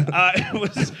rehab? It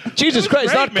was. Jesus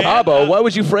Christ, great, not man. Cabo. Why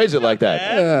would you phrase it like that?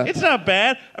 Yeah. It's not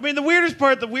bad. I mean, the weirdest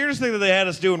thing that they had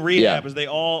us do in rehab is they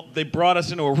brought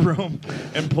us into a room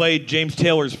and played James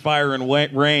Taylor's Fire and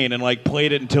Rain and like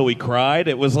played it until we cried.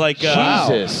 It was like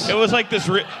Jesus. It was like this.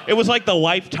 It was like the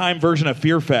Lifetime version of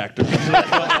Fear Factor.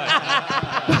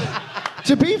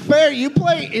 To be fair, you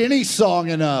play any song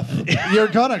enough, you're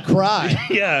gonna cry.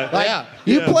 Yeah.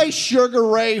 You play Sugar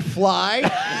Ray Fly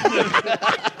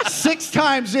 6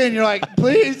 times in, you're like,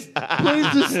 please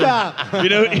just stop. You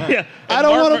know, yeah. I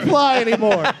don't want to fly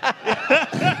anymore.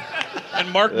 And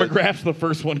Mark McGrath's the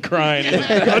first one crying. He's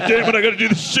like, God damn it, I got to do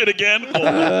this shit again.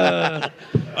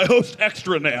 I host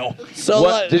Extra now.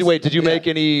 So did you make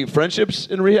any friendships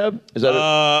in rehab? Is that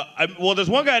well, there's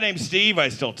one guy named Steve I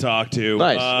still talk to.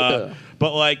 Nice.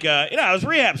 But like,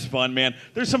 rehab's fun, man.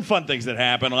 There's some fun things that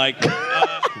happen. Like,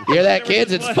 hear that,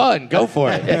 kids? It's fun. Go for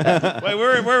it. Wait,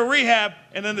 we're in rehab,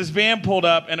 and then this van pulled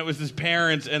up, and it was his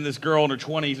parents and this girl in her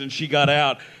 20s, and she got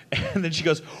out, and then she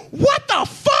goes, "What the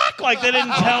fuck?" Like they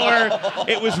didn't tell her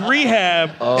it was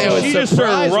rehab. And she just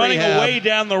started running away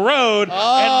down the road,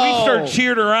 and we started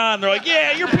cheering her on. They're like,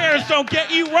 "Yeah, your parents don't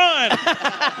get you. Run,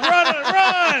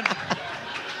 run."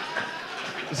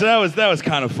 So that was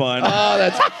kind of fun. Oh,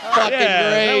 that's fucking great.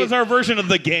 That was our version of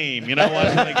The Game,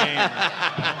 watching The Game.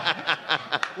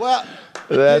 Well,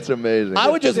 that's amazing. I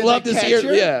would just Did love they to see catch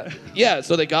her. her? Yeah.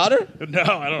 So they got her? No,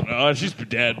 I don't know. She's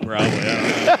dead, probably.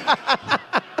 I don't know.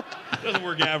 Doesn't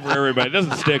work out for everybody. It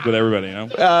doesn't stick with everybody,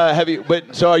 Have you?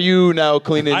 But so are you now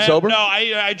clean and sober? No,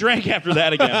 I drank after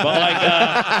that again. But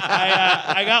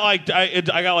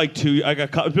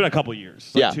it's been a couple years.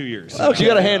 Like 2 years. Oh, so you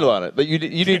got a handle on it. But you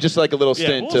need just like a little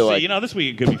stint we'll to see. like. This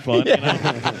weekend could be fun.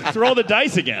 Let's roll the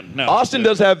dice again. No, Austin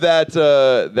does have that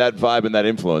vibe and that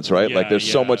influence, right? Like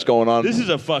there's so much going on. This is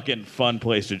a fucking fun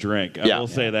place to drink. I will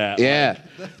say that. Yeah.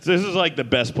 So this is like the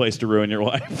best place to ruin your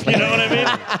life. You know what I mean?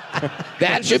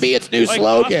 That should be its new like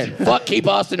slogan. Fuck, keep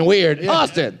Austin weird. Yeah.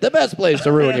 Austin, the best place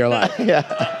to ruin your life.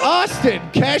 Austin,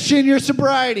 cash in your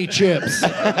sobriety chips.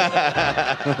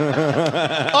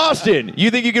 Austin, you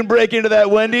think you can break into that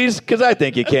Wendy's? Because I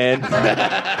think you can.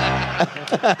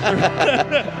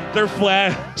 They're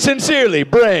flat. Sincerely,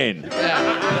 Brain.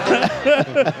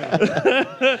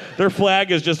 Their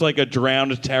flag is just like a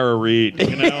drowned Tara Reid.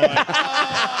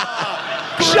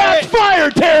 Shots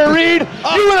fired, Tara Reid!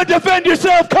 You want to defend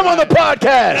yourself? Come on the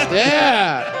podcast!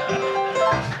 Yeah!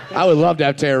 I would love to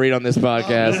have Tara Reid on this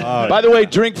podcast. By the way,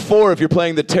 drink 4 if you're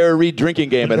playing the Tara Reid drinking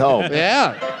game at home.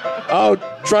 Yeah. Oh,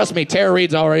 trust me, Tara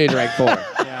Reid's already drank 4.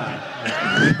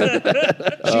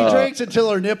 She drinks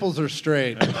until her nipples are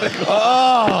straight.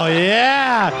 Oh,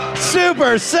 yeah.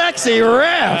 Super sexy riff.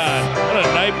 What a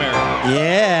nightmare.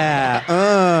 Yeah.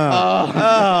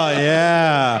 Oh,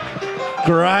 yeah.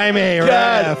 Grimy,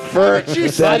 God.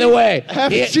 By the way,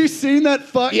 Haven't you seen that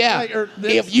fuck? yeah. Like, or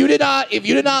this- If you did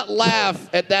not laugh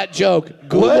at that joke,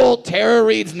 Google Tara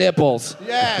Reid's nipples,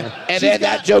 yeah. and then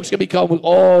that joke's gonna become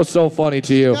so funny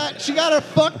to you. She got a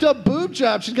fucked up boob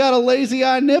job. She's got a lazy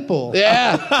eye nipple.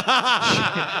 Yeah.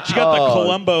 She got the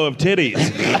Columbo of titties.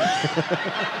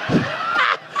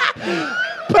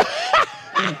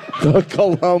 The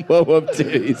Columbo of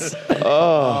titties.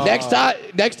 Oh.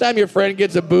 Next time your friend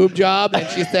gets a boob job and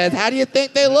she says, "How do you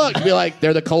think they look?" You'll be like,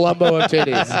 "They're the Columbo of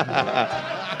titties."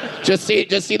 Just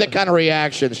see the kind of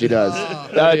reaction she does.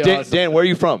 Dan, where are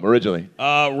you from originally?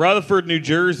 Rutherford, New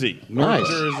Jersey. Nice.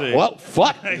 New Jersey. Well,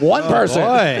 fuck, one person.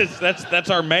 Boy.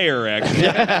 That's our mayor, actually.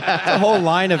 It's a whole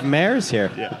line of mayors here.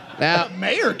 Now,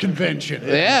 Mayor convention.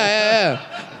 yeah.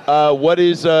 What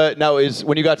is now is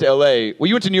when you got to LA? Well,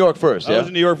 you went to New York first. I was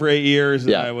in New York for 8 years,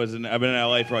 and Yeah. I've been in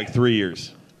LA for like 3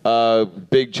 years.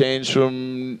 Big change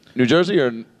from New Jersey,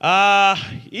 or No,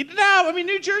 I mean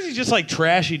New Jersey's just like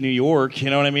trashy New York. You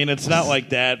know what I mean? It's not like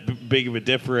that big of a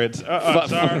difference.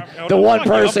 Sorry. The one I'm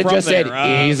person from just said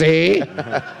there. easy.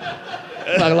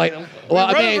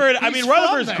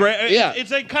 Rutherford's great. Yeah.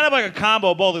 It's like kind of like a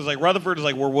combo of both. It's like Rutherford is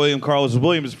like where William Carlos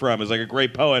Williams is from. Is like a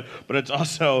great poet, but it's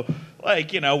also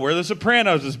like where The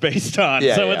Sopranos is based on.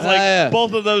 Yeah, so yeah. it's like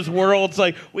both of those worlds.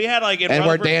 Like we had like in And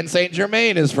where Rutherford, Dan St.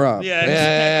 Germain is from. Yeah,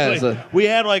 exactly. So- We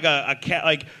had like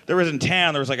there was in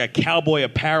town. There was like a cowboy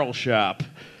apparel shop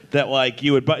that like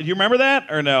you would buy. Do you remember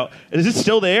that or no? Is it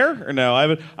still there or no? I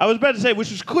was about to say, which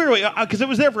was clearly because it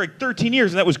was there for like 13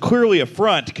 years, and that was clearly a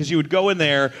front because you would go in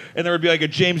there and there would be like a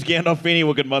James Gandolfini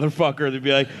looking motherfucker. They'd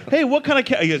be like, "Hey, what kind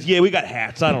of?" He goes, "Yeah, we got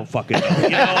hats. I don't fucking know.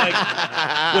 Like,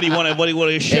 what do you want? What do you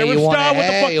want? A sheriff's star? What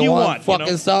the fuck you want?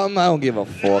 Fucking something? I don't give a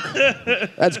fuck.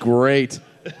 That's great.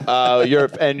 your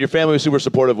family was super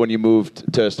supportive when you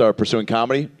moved to start pursuing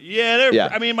comedy. Yeah.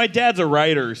 I mean, my dad's a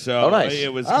writer, so nice.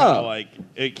 it was kind of like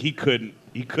he couldn't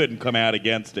come out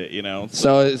against it,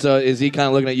 So is he kind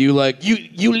of looking at you like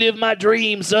you live my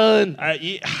dream, son?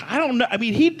 I don't know. I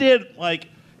mean, he did like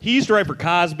he used to write for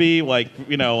Cosby, like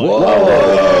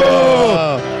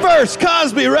First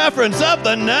Cosby reference of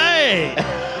the night.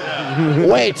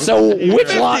 Wait, so which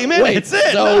 50 line? minutes Wait,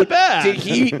 in, so not bad.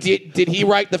 did he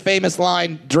write the famous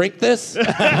line, "Drink this"? Was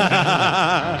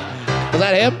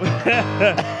that him?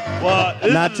 Well,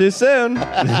 Not too soon.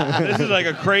 this is like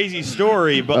a crazy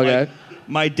story, but Okay. like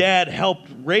my dad helped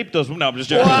rape those. No, I'm just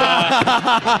joking. No,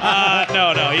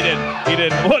 he didn't. He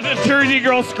didn't. What the Jersey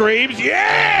girl screams?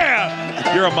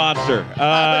 Yeah, you're a monster.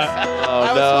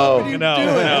 I was hoping you'd do it,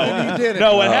 and you did it.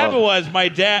 No, what happened was my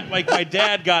dad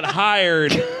got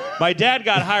hired. My dad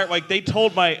got hired. Like they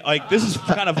told this is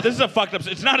a fucked up.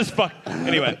 It's not as fucked.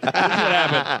 Anyway, this is what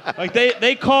happened. Like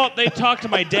they talked to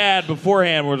my dad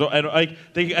beforehand. And like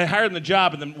they hired him the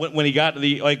job, and then when he got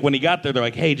there, they're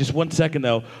like, "Hey, just 1 second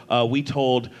though. We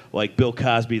told like Bill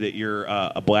Cosby that you're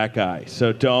a black guy,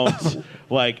 so don't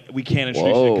we can't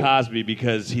introduce you to Cosby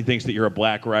because he thinks that you're a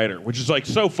black writer," which is like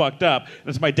so fucked up. And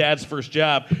it's my dad's first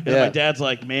job, and my dad's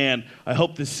like, "Man, I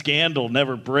hope this scandal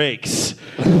never breaks."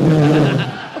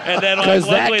 And then,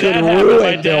 luckily that happened.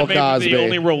 My dad made me the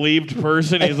only relieved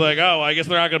person. He's like, "Oh, I guess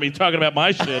they're not going to be talking about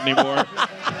my shit anymore."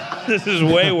 This is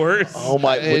way worse. Oh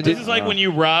my! This is like when you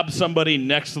rob somebody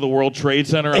next to the World Trade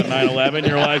Center on 9/11.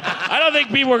 You're like, I don't think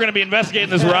people are going to be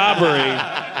investigating this robbery.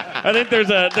 I think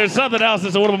there's something else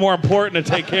that's a little bit more important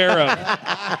to take care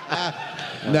of.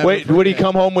 Wait, would he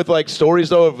come home with like stories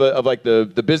though of like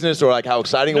the business or like how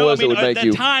exciting it was that would make at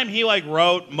you? that time he like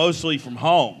wrote mostly from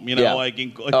home, it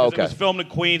was filmed in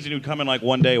Queens and he would come in like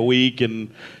 1 day a week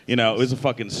and it was a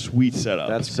fucking sweet setup.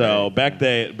 That's so back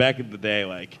in the day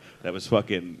like that was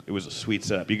it was a sweet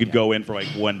setup. You could go in for like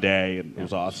 1 day and it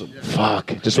was awesome.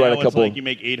 Fuck, just now write a couple. It's like you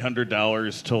make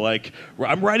 $800 to like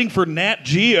I'm writing for Nat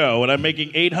Geo and I'm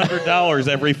making $800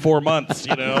 every 4 months.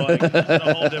 It's a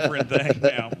whole different thing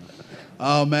now.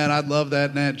 Oh man, I'd love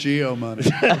that Nat Geo money.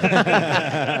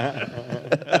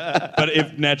 But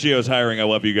if Nat Geo's hiring, I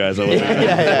love you guys. I love you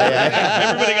guys.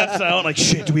 Everybody got silent, like,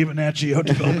 shit, do we have a Nat Geo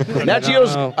developer? Nat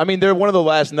Geo's, I mean, they're one of the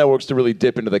last networks to really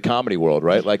dip into the comedy world,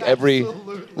 right? Like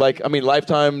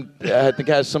Lifetime, I think,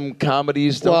 has some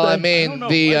comedies. Well, they? I mean,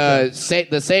 the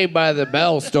Saved by the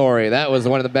Bell story, that was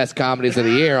one of the best comedies of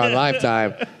the year on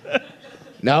Lifetime.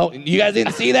 No? You guys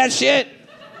didn't see that shit?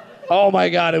 Oh my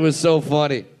God, it was so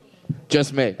funny.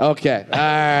 Just me. Okay. All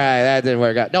right, that didn't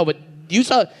work out. No, but you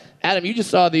saw, Adam, you just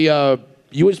saw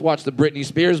you just watched the Britney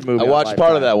Spears movie. I watched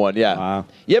part of that one, yeah. Wow.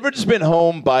 You ever just been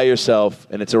home by yourself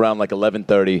and it's around like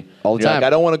 11:30? All the time. Like, I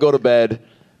don't want to go to bed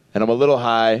and I'm a little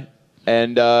high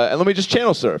and let me just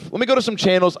channel surf. Let me go to some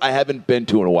channels I haven't been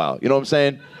to in a while. You know what I'm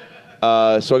saying?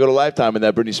 So I go to Lifetime, and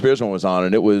that Britney Spears one was on,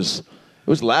 and it was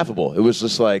laughable. It was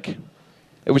just like,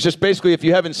 it was just basically, if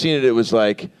you haven't seen it, it was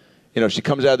like, she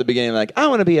comes out at the beginning like, I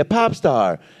want to be a pop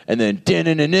star, and then and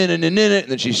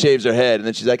then she shaves her head, and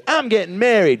then she's like, I'm getting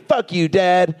married. Fuck you,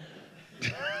 Dad.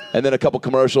 And then a couple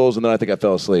commercials, and then I think I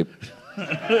fell asleep.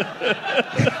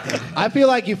 I feel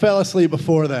like you fell asleep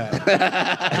before that.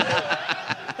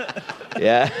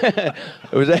 Yeah.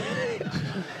 It was.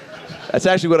 That's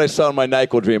actually what I saw in my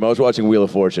NyQuil dream. I was watching Wheel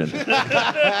of Fortune.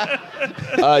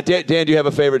 Dan, do you have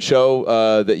a favorite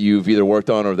show that you've either worked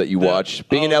on or that you watch?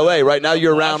 Being in L.A. right now,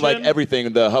 you're around like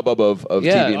everything, the hubbub of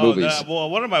TV and movies. Well,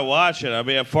 what am I watching? I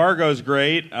mean, Fargo's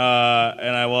great, and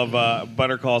I love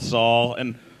Better Call Saul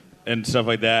and stuff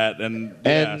like that. And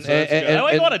I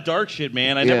like a lot of dark shit,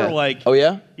 man. I never like. Oh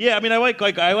yeah. Yeah, I mean, I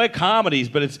like comedies,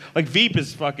 but it's like Veep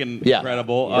is fucking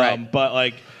incredible. Right.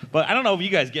 But I don't know if you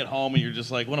guys get home and you're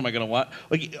just like, what am I gonna watch?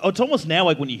 Like, it's almost now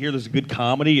like when you hear there's a good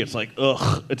comedy, it's like,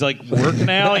 ugh, it's like work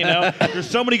now. There's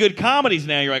so many good comedies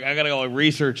now. You're like, I gotta go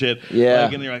research it. Yeah.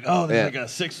 And you're like, oh, there's like a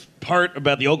 6-part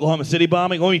about the Oklahoma City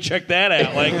bombing. Let me check that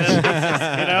out. Like,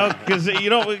 because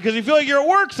you feel like you're at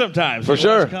work sometimes. For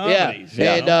sure. Comedies,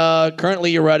 And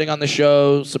currently you're writing on the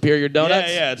show Superior Donuts.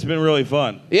 Yeah, it's been really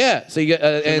fun. Yeah, so you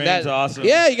got and that's awesome.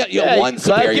 Yeah, you got one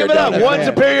Superior Give it up, Donut. one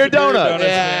Superior Donut.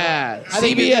 Yeah, I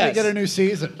think you're gonna CBS. get a new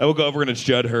season. I will go over and it's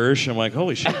Judd Hirsch. I'm like,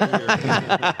 holy shit.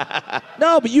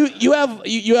 No, but you have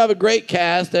a great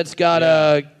cast that's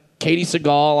got Katie Seagal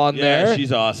on there. Yeah,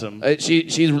 she's awesome.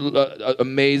 She's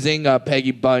amazing.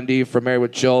 Peggy Bundy from Married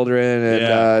with Children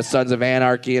and Sons of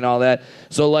Anarchy and all that.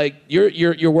 So like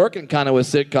you're working kind of with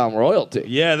sitcom royalty.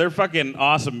 Yeah, they're fucking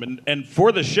awesome. And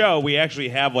for the show, we actually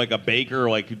have like a baker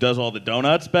like who does all the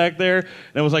donuts back there.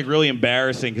 And it was like really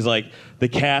embarrassing because like the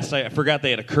cast, I forgot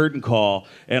they had a curtain call,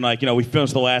 and like we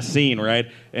finished the last scene, right?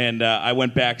 And I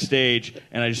went backstage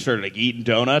and I just started like eating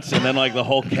donuts, and then like the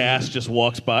whole cast just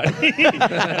walks by. And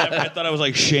I thought I was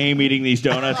like shame eating these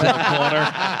donuts in the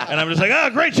corner, and I'm just like, oh,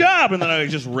 great job, and then I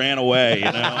just ran away,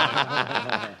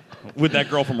 with that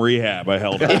girl from Rehab, I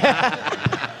held her.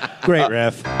 Great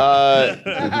riff.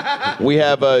 We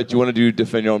have. Do you want to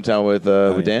defend your hometown with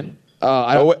Dan?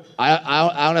 I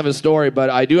don't have a story, but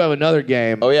I do have another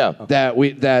game. Oh yeah. That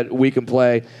we can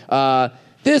play.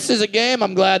 This is a game.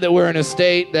 I'm glad that we're in a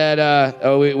state that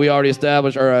we already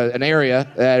established, or an area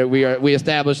that we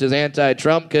established as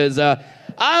anti-Trump, because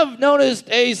I've noticed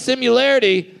a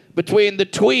similarity between the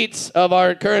tweets of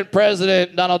our current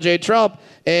president Donald J. Trump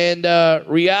and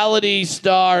reality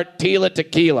star Tila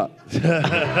Tequila.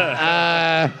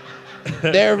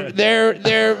 They're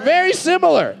very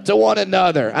similar to one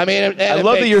another. I mean, I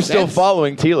love that you're still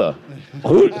following Tila.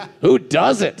 Who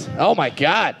doesn't? Oh my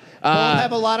God! Don't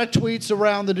have a lot of tweets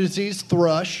around the disease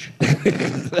thrush.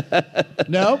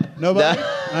 No, nobody.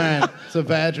 All right, it's a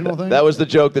vaginal thing. That was the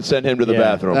joke that sent him to the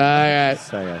bathroom. All right.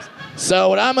 So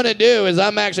what I'm going to do is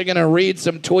I'm actually going to read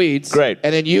some tweets. Great.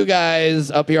 And then you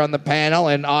guys up here on the panel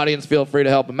and audience, feel free to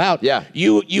help them out. Yeah.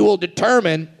 You will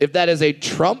determine if that is a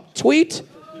Trump tweet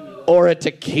or a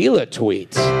tequila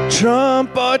tweet.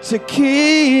 Trump or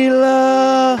tequila?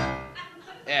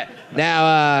 Yeah.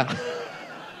 Now,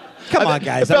 Come on,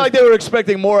 guys. I felt like they were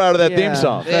expecting more out of that theme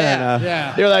song. Fair enough.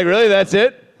 Yeah. You're like, really? That's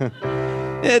it?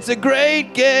 It's a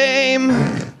great game.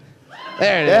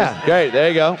 there it is. Yeah, great. There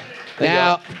you go.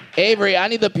 Now, Avery, I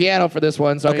need the piano for this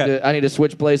one, so Okay. I need to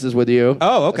switch places with you.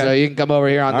 Oh, okay. So you can come over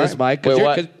here on All this right. mic. Cause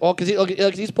Wait, what?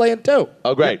 Because he's playing too.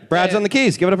 Oh, great. Brad's on the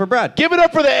keys. Give it up for Brad. Give it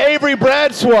up for the Avery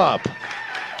Brad swap.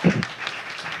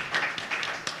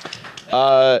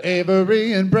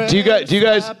 Avery and Brad. Do you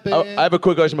guys? swapping. I have a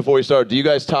quick question before we start. Do you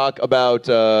guys talk about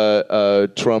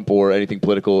Trump or anything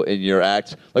political in your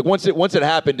act? Like once it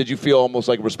happened, did you feel almost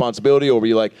like a responsibility, or were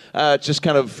you like, it's just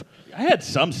kind of? I had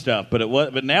some stuff, but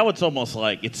now it's almost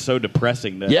like it's so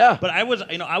depressing. Yeah. But I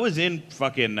was in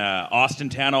fucking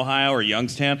Austintown, Ohio, or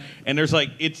Youngstown, and there's like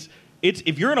it's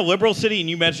if you're in a liberal city and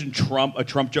you mention a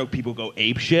Trump joke, people go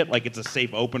ape shit. Like it's a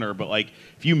safe opener, but like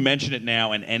if you mention it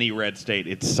now in any red state,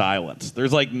 it's silence.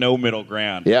 There's like no middle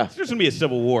ground. Yeah. There's gonna be a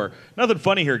civil war. Nothing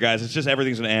funny here, guys. It's just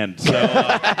everything's gonna end. So.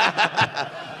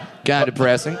 Kind of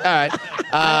depressing. All right.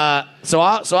 So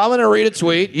I'm going to read a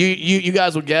tweet. You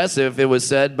guys will guess if it was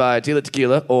said by Tila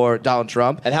Tequila or Donald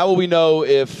Trump. And how will we know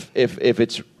if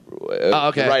it's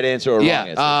Okay. the right answer or wrong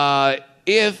answer?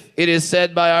 If it is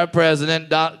said by our president,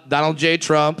 Donald J.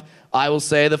 Trump, I will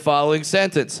say the following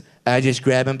sentence. I just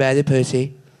grab him by the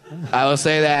pussy. I will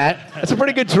say that. That's a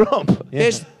pretty good Trump.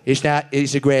 There's It's not.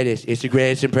 It's the greatest. It's the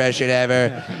greatest impression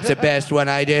ever. It's the best one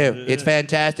I do. It's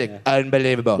fantastic.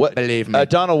 Unbelievable. Believe me.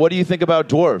 Donald, what do you think about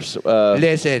dwarfs?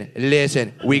 Listen.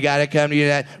 We gotta come to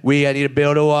that. We need to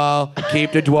build a wall.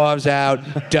 Keep the dwarves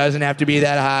out. Doesn't have to be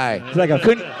that high. It's like a.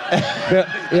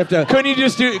 Couldn't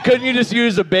you just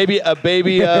use a baby gate?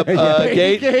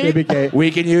 Baby gate. We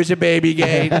can use a baby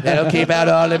gate. That'll keep out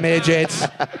all the midgets.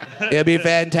 It'll be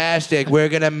fantastic. We're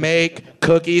gonna make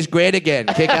cookies great again.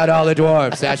 Kick out all the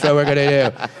dwarves. That's what we're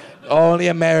gonna do. Only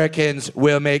Americans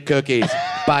will make cookies.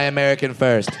 Buy American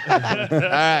first. All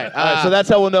right. So that's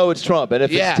how we'll know it's Trump. And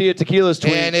if it's Tia Tequila's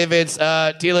tweet. And if it's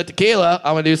Tila Tequila,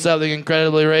 I'm going to do something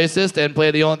incredibly racist and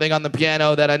play the only thing on the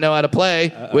piano that I know how to play,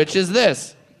 which is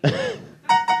this.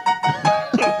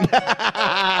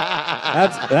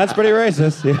 That's pretty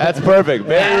racist. Yeah. That's perfect.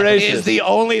 Very That racist. is the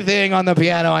only thing on the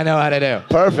piano I know how to do.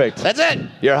 Perfect. That's it.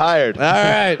 You're hired. All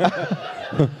right.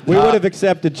 We would have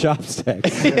accepted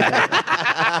chopsticks.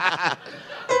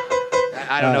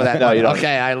 I don't know that. No, you don't.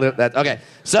 Okay, I live that. Okay.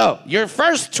 So, your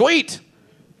first tweet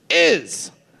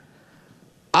is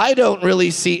I don't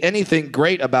really see anything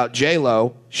great about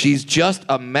J-Lo. She's just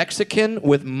a Mexican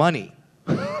with money.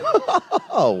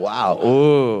 Oh, wow.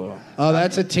 Ooh. Oh,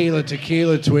 that's a Tila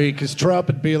Tequila tweet, because Trump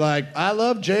would be like, I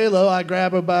love J-Lo, I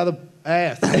grab her by the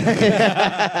ass.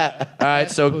 All right,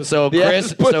 so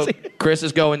Chris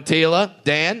is going Tila.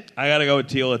 Dan? I gotta go with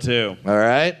Tila too. All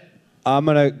right. I'm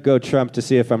gonna go Trump to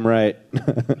see if I'm right.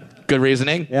 Good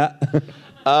reasoning. Yeah.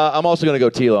 I'm also going to go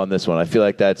Tila on this one. I feel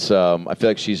like that's. I feel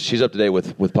like she's up to date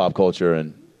with pop culture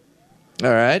and.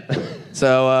 All right.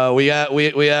 So we have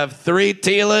 3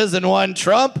 Tilas and 1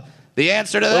 Trump. The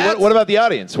answer to that. What about the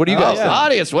audience? What do you guys think?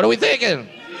 Audience, what are we thinking?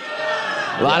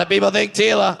 A lot of people think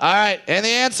Tila. All right, and the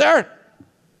answer?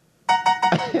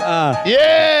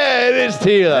 Yeah, it is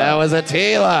Tila. That was a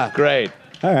Tila. Great.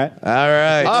 All right. All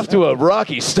right. Off to a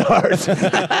rocky start.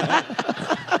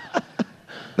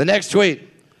 The next tweet.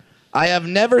 I have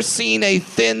never seen a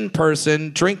thin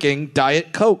person drinking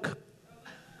Diet Coke.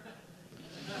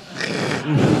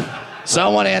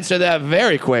 Someone answered that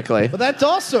very quickly. But that's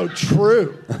also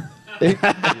true.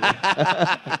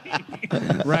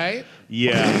 Right?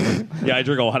 Yeah. Yeah, I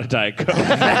drink a lot of Diet Coke.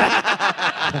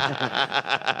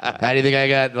 How do you think I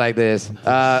got like this? All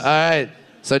right.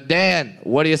 So Dan,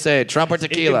 what do you say? Trump or It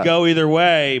tequila? could go either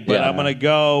way, but Yeah. I'm gonna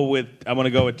go with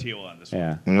Tila on this one.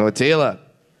 Yeah. I'm going with Tila.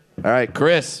 All right,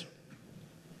 Chris.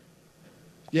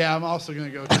 Yeah, I'm also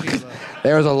going to go Tila.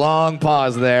 There was a long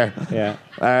pause there. Yeah.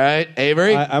 All right,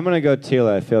 Avery. I'm gonna go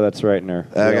Tila. I feel that's right in her.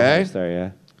 Okay. There,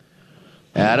 yeah.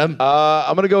 Adam.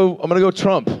 I'm gonna go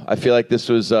Trump. I feel like this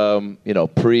was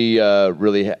pre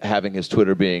really having his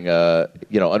Twitter being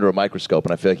under a microscope,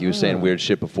 and I feel like he was saying weird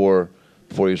shit before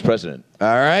he was president. All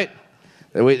right.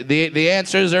 The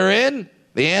answers are in.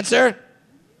 The answer?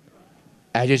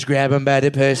 I just grab him by the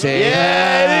pussy.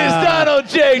 Yeah, it is Donald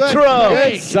J. Trump.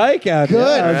 Good psych out there.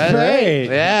 Good. That's great.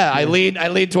 Yeah, I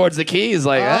lean towards the keys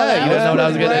like, that you didn't know what I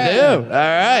was was going to pretty do. All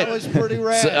That right. was pretty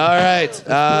rad. All right.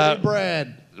 Pretty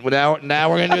Brad. Now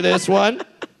we're going to do this one.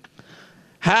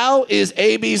 How is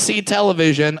ABC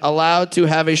television allowed to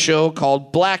have a show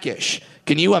called Blackish?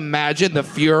 Can you imagine the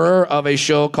furor of a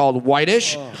show called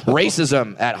Whitish?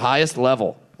 Racism at highest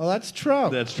level. Well, that's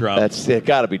Trump. That's Trump. That's it.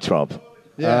 Got to be Trump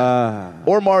yeah.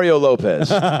 or Mario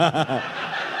Lopez.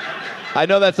 I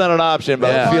know that's not an option,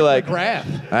 but Yeah. I feel like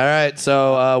McGrath. All right,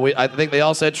 so I think they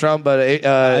all said Trump, but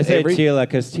I say Avery? Tila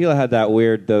because Tila had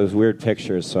those weird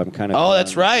pictures, so I'm kind of. Oh,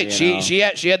 that's right. She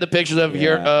had the pictures of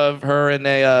her in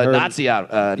a Nazi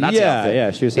outfit.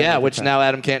 Yeah, she was. Yeah, which now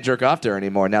Adam can't jerk off to her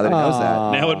anymore. Now that he knows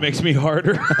that. Now it makes me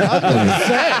harder.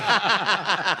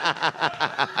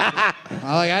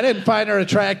 I didn't find her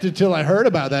attractive till I heard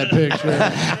about that picture.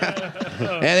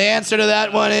 And the answer to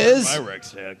that one is My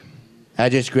Rex head. I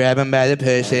just grab him by the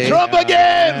pussy. Trump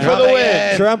again for the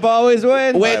win. Trump always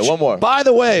wins. Which, All right, one more. by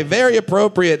the way, very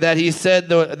appropriate that he said.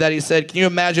 Can you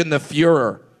imagine the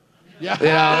Fuhrer? Yeah.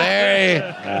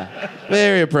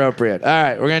 Very appropriate. All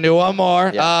right, we're gonna do one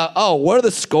more. Yeah. What are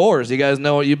the scores? You guys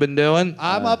know what you've been doing?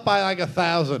 I'm up by like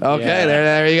 1,000. Okay, Yeah.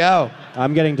 there you go.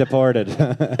 I'm getting deported. All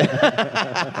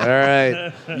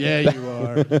right. Yeah, you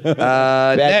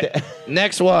are.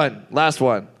 Next one, last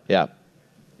one. Yeah.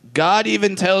 God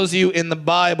even tells you in the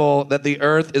Bible that the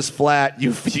earth is flat,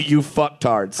 you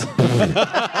fucktards.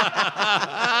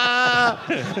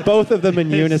 Both of them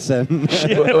in unison.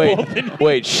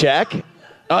 Wait, Shaq?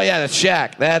 Oh, yeah, that's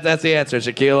Shaq. That's the answer,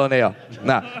 Shaquille O'Neal.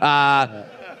 No.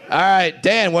 All right,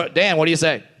 Dan, what do you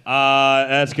say?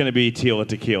 That's gonna be Tila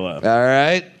Tequila. All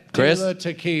right, Chris? Tila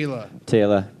Tequila.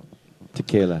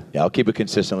 Tequila. Yeah, I'll keep it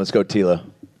consistent. Let's go Tila.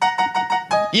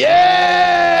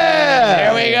 Yeah!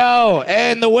 There we go.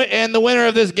 And the winner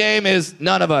of this game is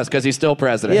none of us because he's still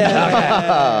president.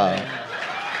 Yeah.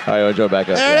 All right, Joe, back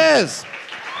up. There it is.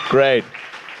 Great.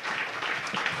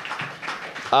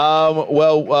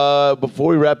 Before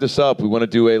we wrap this up, we want to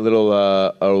do a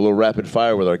little rapid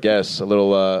fire with our guests. A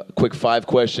little quick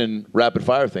 5-question rapid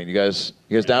fire thing. You guys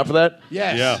down for that?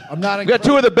 Yes. Yeah. I'm not. We got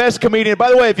two of the best comedians.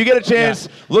 By the way, if you get a chance,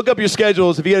 look up your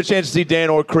schedules. If you get a chance to see Dan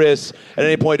or Chris at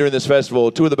any point during this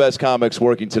festival, two of the best comics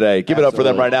working today. Give it up for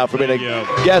them right now for being a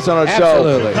guest on our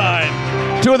Absolutely. show.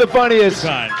 Kind. Two of the funniest.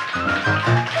 Kind.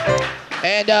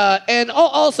 And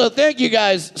also, thank you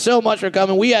guys so much for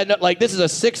coming. We had this is a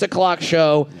 6 o'clock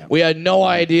show. We had no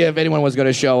idea if anyone was going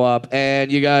to show up,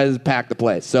 and you guys packed the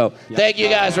place. So thank you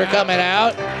guys for coming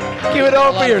out. Give it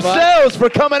up for yourselves for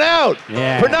coming out.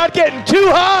 Yeah. For not getting too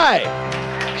high.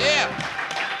 Yeah.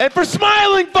 And for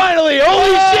smiling finally. Holy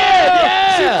shit.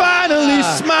 Yeah. She finally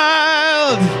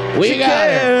smiled. We got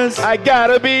it. I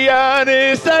gotta be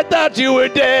honest, I thought you were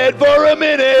dead for a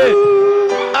minute.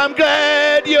 I'm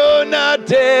glad you're not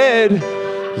dead.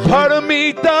 Part of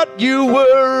me thought you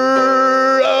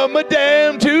were a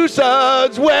Madame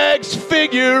Tussauds wax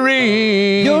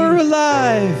figurine. You're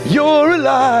alive. You're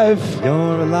alive.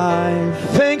 You're alive.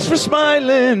 Thanks for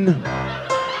smiling.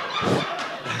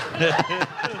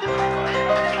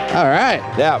 All right.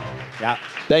 Yeah. Yeah.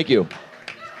 Thank you.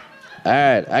 All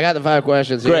right. I got the 5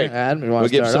 questions here. Great. Adam, you want We'll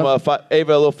to give start some up?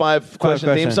 Ava a little 5-question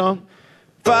theme question. song.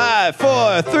 5,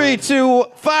 4, 3, 2,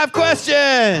 5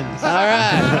 questions. All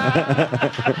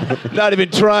right. Not even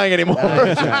trying anymore.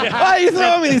 Why are you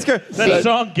throwing me these questions? That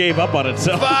song gave up on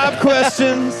itself. 5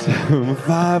 questions.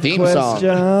 5 Theme song.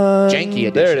 questions. Janky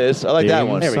edition. There it is. I like that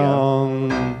one. There we go.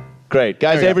 Song. Great.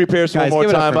 Guys, There we go. Avery Pierce one Guys, more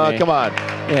give it up time. for me. Come on.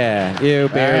 Yeah, you,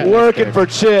 Barry. Working for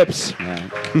chips. All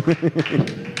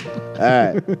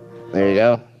right. There you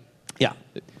go. Yeah.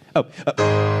 Oh,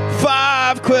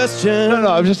 5 questions. No,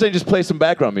 I was just saying, just play some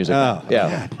background music. Oh,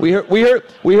 yeah. We heard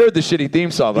the shitty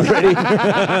theme song already.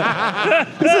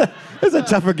 This is a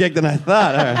tougher gig than I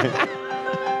thought. All right.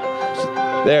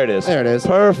 There it is. There it is.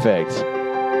 Perfect.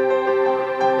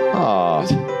 Aw.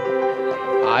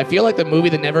 I feel like the movie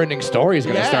The Neverending Story is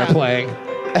going to start playing.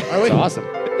 It's awesome.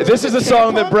 This is a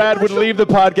song that Brad would leave the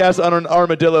podcast on an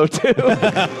armadillo to.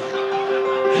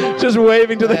 Just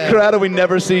waving to the crowd, and we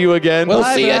never see you again. We'll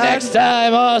see you next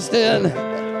time, Austin.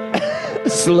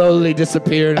 Slowly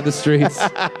disappear into the streets.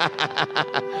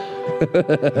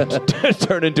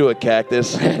 Turn into a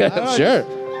cactus. Sure.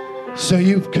 So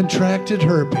you've contracted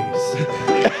herpes.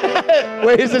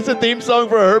 Wait, is this a theme song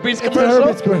for a herpes It's a commercial?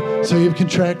 herpes commercial. So you've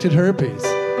contracted herpes.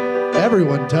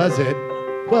 Everyone does it.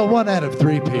 Well, 1 out of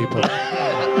 3 people.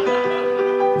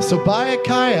 So buy a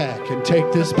kayak and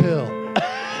take this pill.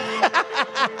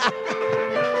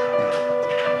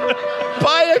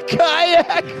 Buy a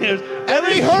kayak.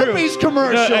 Every herpes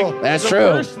commercial. That's the true.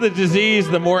 worse the disease,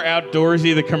 the more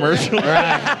outdoorsy the commercial.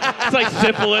 It's like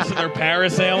syphilis and they're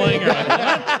parasailing. Or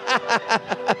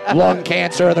like, Lung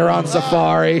cancer, they're on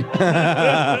safari.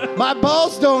 My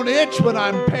balls don't itch when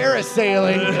I'm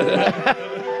parasailing.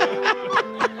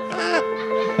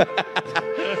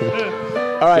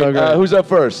 All right, So good. who's up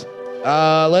first?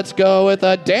 Let's go with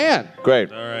Dan.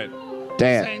 Great. all right.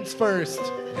 Dan. Saints first.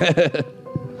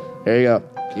 There you go.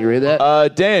 Can you read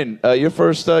that? Dan, your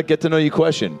first get to know you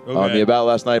question on Okay. the About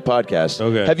Last Night podcast.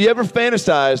 Okay. Have you ever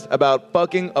fantasized about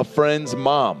fucking a friend's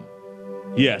mom?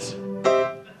 Yes.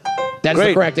 That's great.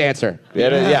 the correct answer. Yeah.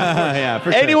 Yeah,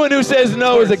 for sure. Anyone who says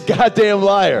no is a goddamn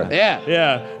liar. Yeah.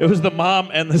 Yeah. It was the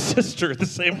mom and the sister at the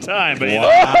same time. But Oh!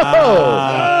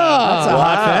 That's a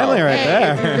hot family right If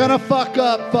there. you're gonna fuck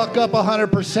up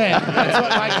 100%. That's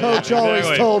what my coach always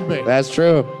Exactly. told me. That's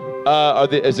true.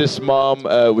 Is this mom?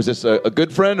 Was this a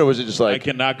good friend, or was it just I like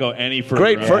cannot go any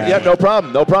further. great? Yeah, no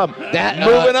problem. No problem. That,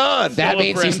 Moving on. That Still a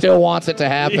means he friend. still wants it to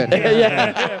happen.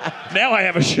 Now I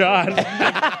have a shot.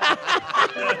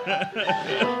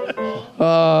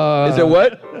 Is it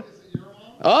what?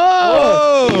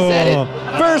 Oh! He said it.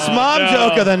 First mom No.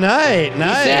 joke of the night. He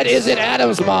Nice. said, is it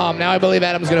Adam's mom? Now I believe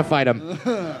Adam's going to fight him.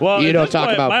 Well, You at don't this talk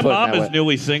point, about my putting mom that is way.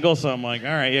 newly single, so I'm like, all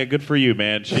right, yeah, good for you,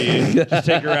 man. Just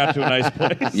take her out to a nice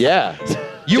place. Yeah.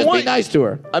 You Just want? be nice to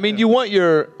her. I mean, you want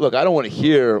your look. I don't want to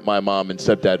hear my mom and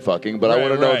stepdad fucking, but I Right,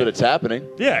 want to know right. that it's happening.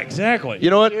 Yeah, exactly. You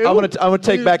know what? I'm gonna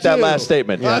take You back that too. last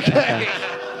statement. Okay.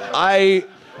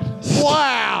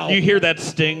 Wow. You hear that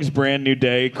Sting's Brand New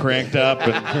Day cranked up.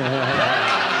 And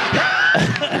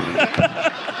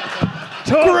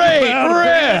Great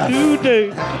Brand New Day.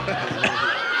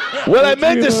 What I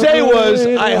meant to say was,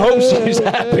 I hope she's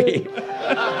happy.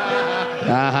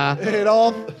 Uh-huh. It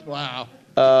all. Wow.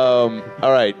 All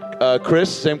right, Chris.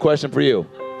 Same question for you.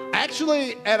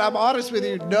 Actually, and I'm honest with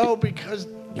you, no, because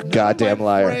You goddamn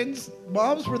liar. friends'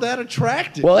 moms were that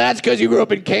attractive. Well, that's because you grew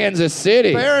up in Kansas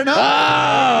City. Fair enough.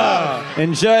 Ah!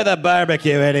 Enjoy the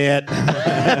barbecue, idiot.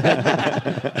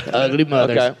 Ugly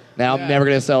mothers. Okay. Now I'm never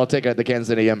going to sell a ticket at the Kansas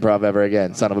City Improv ever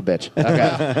again. Son of a bitch.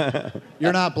 Okay.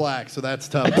 You're not black, so that's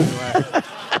tough.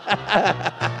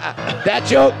 That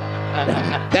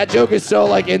joke is so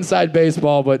like inside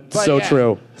baseball, but so yeah.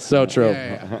 true. So true.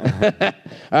 Yeah.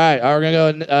 All right, we're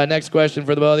going to go next question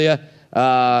for the both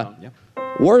of you.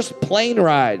 Worst plane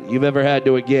ride you've ever had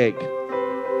to a gig?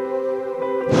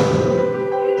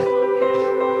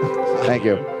 Thank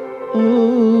you.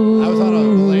 I was on a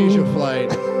Malaysia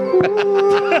flight.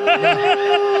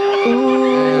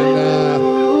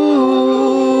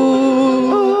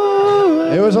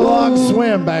 And, it was a long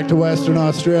swim back to Western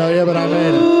Australia, but I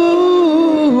made it.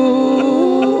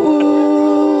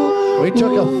 We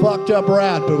took a fucked up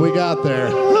route, but we got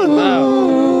there. Wow.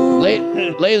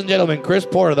 Ladies and gentlemen, Chris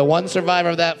Porter, the one survivor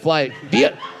of that flight.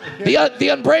 The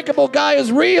unbreakable guy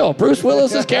is real. Bruce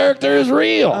Willis's character is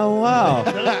real. Oh, wow.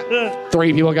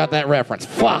 3 people got that reference.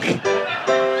 Fuck.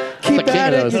 Keep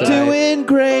at it. You're doing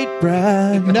great,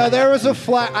 Brad. No, there was a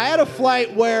flight. I had a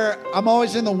flight where I'm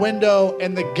always in the window,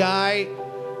 and the guy,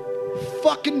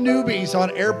 fucking newbies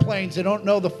on airplanes, they don't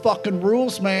know the fucking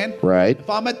rules, man. Right. If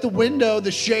I'm at the window,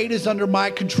 the shade is under my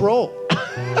control.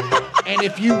 And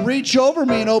if you reach over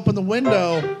me and open the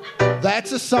window,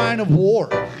 that's a sign of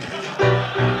war.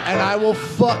 And I will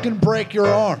fucking break your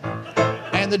arm.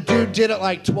 And the dude did it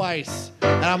like twice.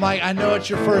 And I'm like, I know it's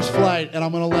your first flight, and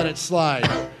I'm going to let it slide.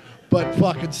 But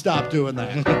fucking stop doing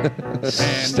that. And,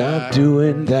 Stop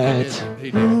doing that.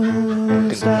 He did. I'm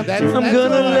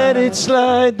gonna let it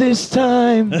slide this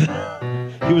time.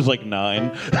 He was like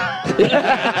 9.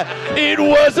 It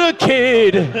was a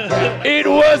kid. It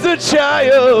was a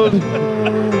child.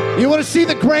 You want to see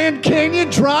the Grand Canyon?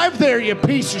 Drive there, you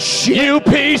piece of shit. You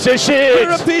piece of shit.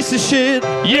 You're a piece of shit.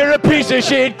 You're a piece of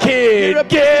shit kid.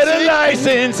 Get a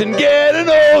license and get an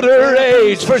older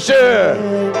age for sure.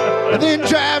 And then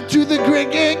drive to the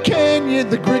Grand Canyon,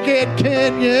 the Grand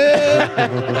Canyon.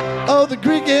 Oh, the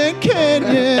Grand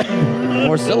Canyon.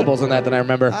 More syllables in that than I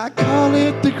remember. I call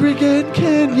it the Grand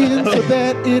Canyon so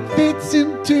that it fits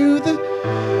into the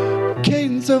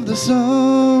cadence of the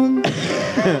song.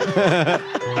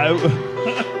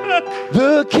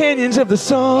 The canyons of the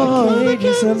song.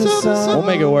 We'll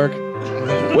make it work.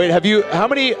 Wait, how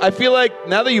many, I feel like,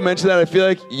 now that you mention that, I feel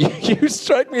like you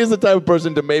strike me as the type of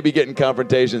person to maybe get in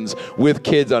confrontations with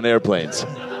kids on airplanes.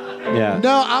 Yeah.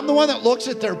 No, I'm the one that looks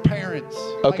at their parents.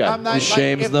 Okay. I'm not, You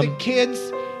shames if them? the kid's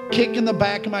kicking the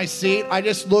back of my seat, I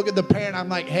just look at the parent. I'm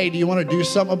like, hey, do you want to do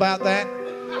something about that?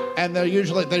 And they're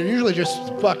usually just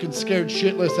fucking scared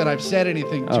shitless that I've said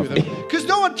anything to them. Because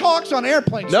no one talks on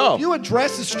airplanes. So No. if you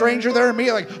address a stranger, they're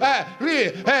immediately like,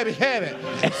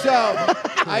 So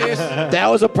I just... That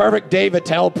was a perfect Dave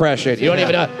Attell impression. You don't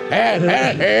even know.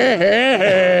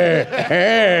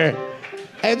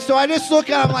 And so I just look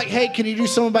at him like, hey, can you do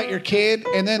something about your kid?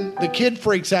 And then the kid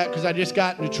freaks out because I just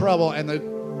got into trouble, and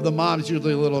the mom's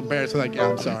usually a little embarrassed. They're like, yeah,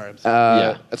 I'm sorry.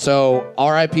 So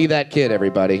R.I.P. that kid,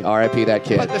 everybody. R.I.P. that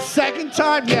kid. But the second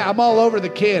time, yeah, I'm all over the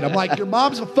kid. I'm like, your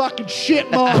mom's a fucking shit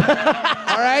mom.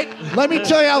 All right? Let me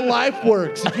tell you how life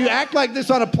works. If you act like this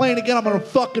on a plane again, I'm going to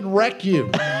fucking wreck you.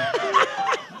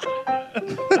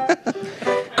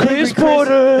 Chris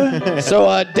Porter.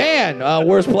 So, Dan,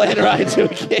 worst plane ride to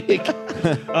a gig?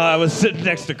 I was sitting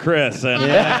next to Chris, and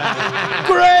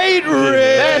Great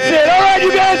Rick. That's it. All right,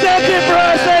 you guys, that's it for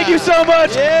us. Thank you so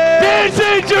much. Dan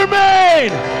St.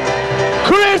 Germain,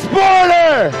 Chris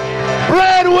Porter,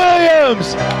 Brad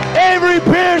Williams, Avery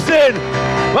Pearson.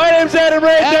 My name's Adam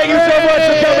Ray. Thank you so much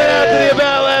for coming out to the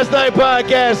About Last Night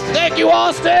podcast. Thank you,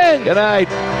 Austin. Good night.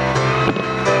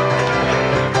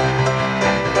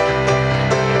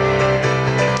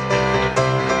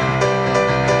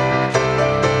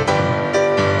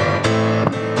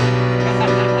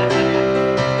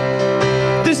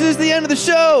 This is the end of the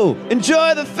show.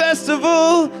 Enjoy the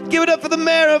festival. Give it up for the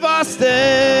mayor of Austin.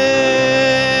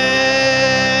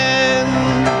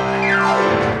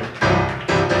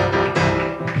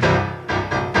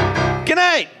 Good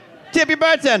night. Tip your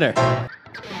bartender.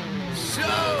 So,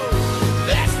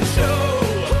 that's the show.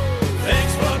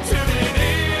 Thanks for tuning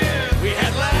in. We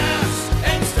had laughs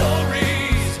and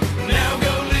stories. Now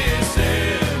go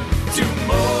listen to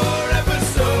more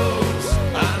episodes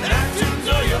on iTunes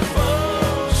or your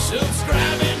phone.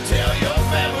 Subscribe and tell your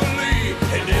family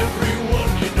and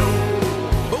everyone you know.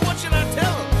 But what should I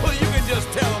tell them? Well, you can just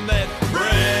tell them that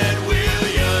Brad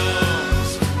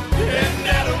Williams and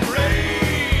Adam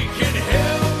Ray can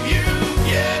help you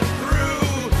get through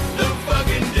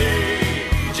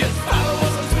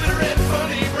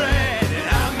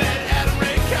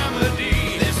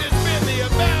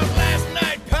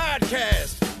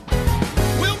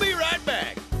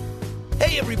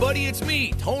everybody, it's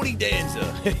me, Tony Danza.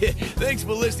 Thanks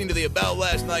for listening to the About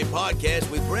Last Night podcast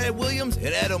with Brad Williams and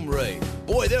Adam Ray.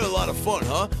 Boy, they're a lot of fun,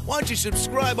 huh? Why don't you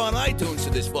subscribe on iTunes to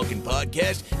this fucking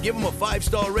podcast, give them a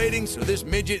 5-star rating so this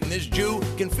midget and this Jew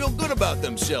can feel good about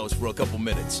themselves for a couple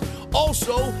minutes.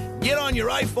 Also, get on your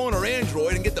iPhone or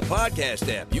Android and get the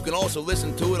podcast app. You can also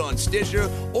listen to it on Stitcher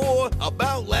or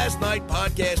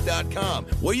AboutLastNightPodcast.com,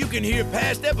 where you can hear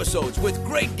past episodes with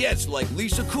great guests like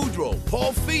Lisa Kudrow,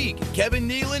 Paul Feig, Kevin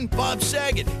Nealon, Bob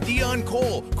Saget, Dion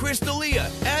Cole, Chris D'Elia,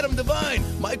 Adam Devine,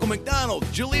 Michael McDonald,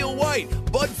 Jaleel White,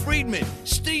 Bud Friedman,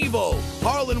 Steve-O,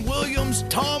 Harlan Williams,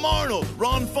 Tom Arnold,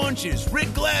 Ron Funches, Rick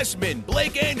Glassman,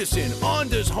 Blake Anderson,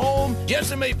 Anders Holm,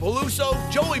 Jessime Peluso,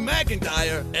 Joey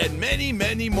McIntyre, and many,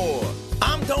 many more.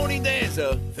 I'm Tony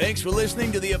Danza. Thanks for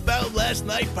listening to the About Last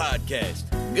Night podcast.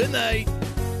 Good night.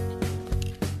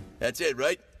 That's it,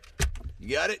 right?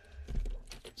 You got it?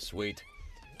 Sweet.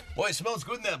 Boy, it smells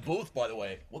good in that booth, by the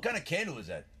way. What kind of candle is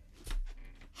that?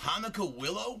 Hanukkah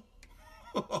willow?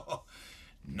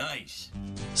 Nice.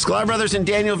 Sklar Brothers and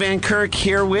Daniel Van Kirk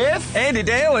here with Andy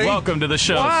Daly. Welcome to the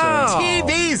show, Wow. sir.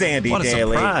 TV's Andy What a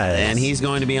Daly. surprise. and he's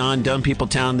going to be on Dumb People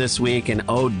Town this week, and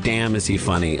oh damn is he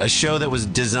funny. A show that was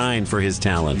designed for his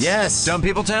talents. Yes. Dumb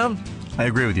People Town? I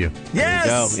agree with you.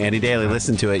 Yes. Go, Andy Daly,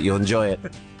 listen to it. You'll enjoy it.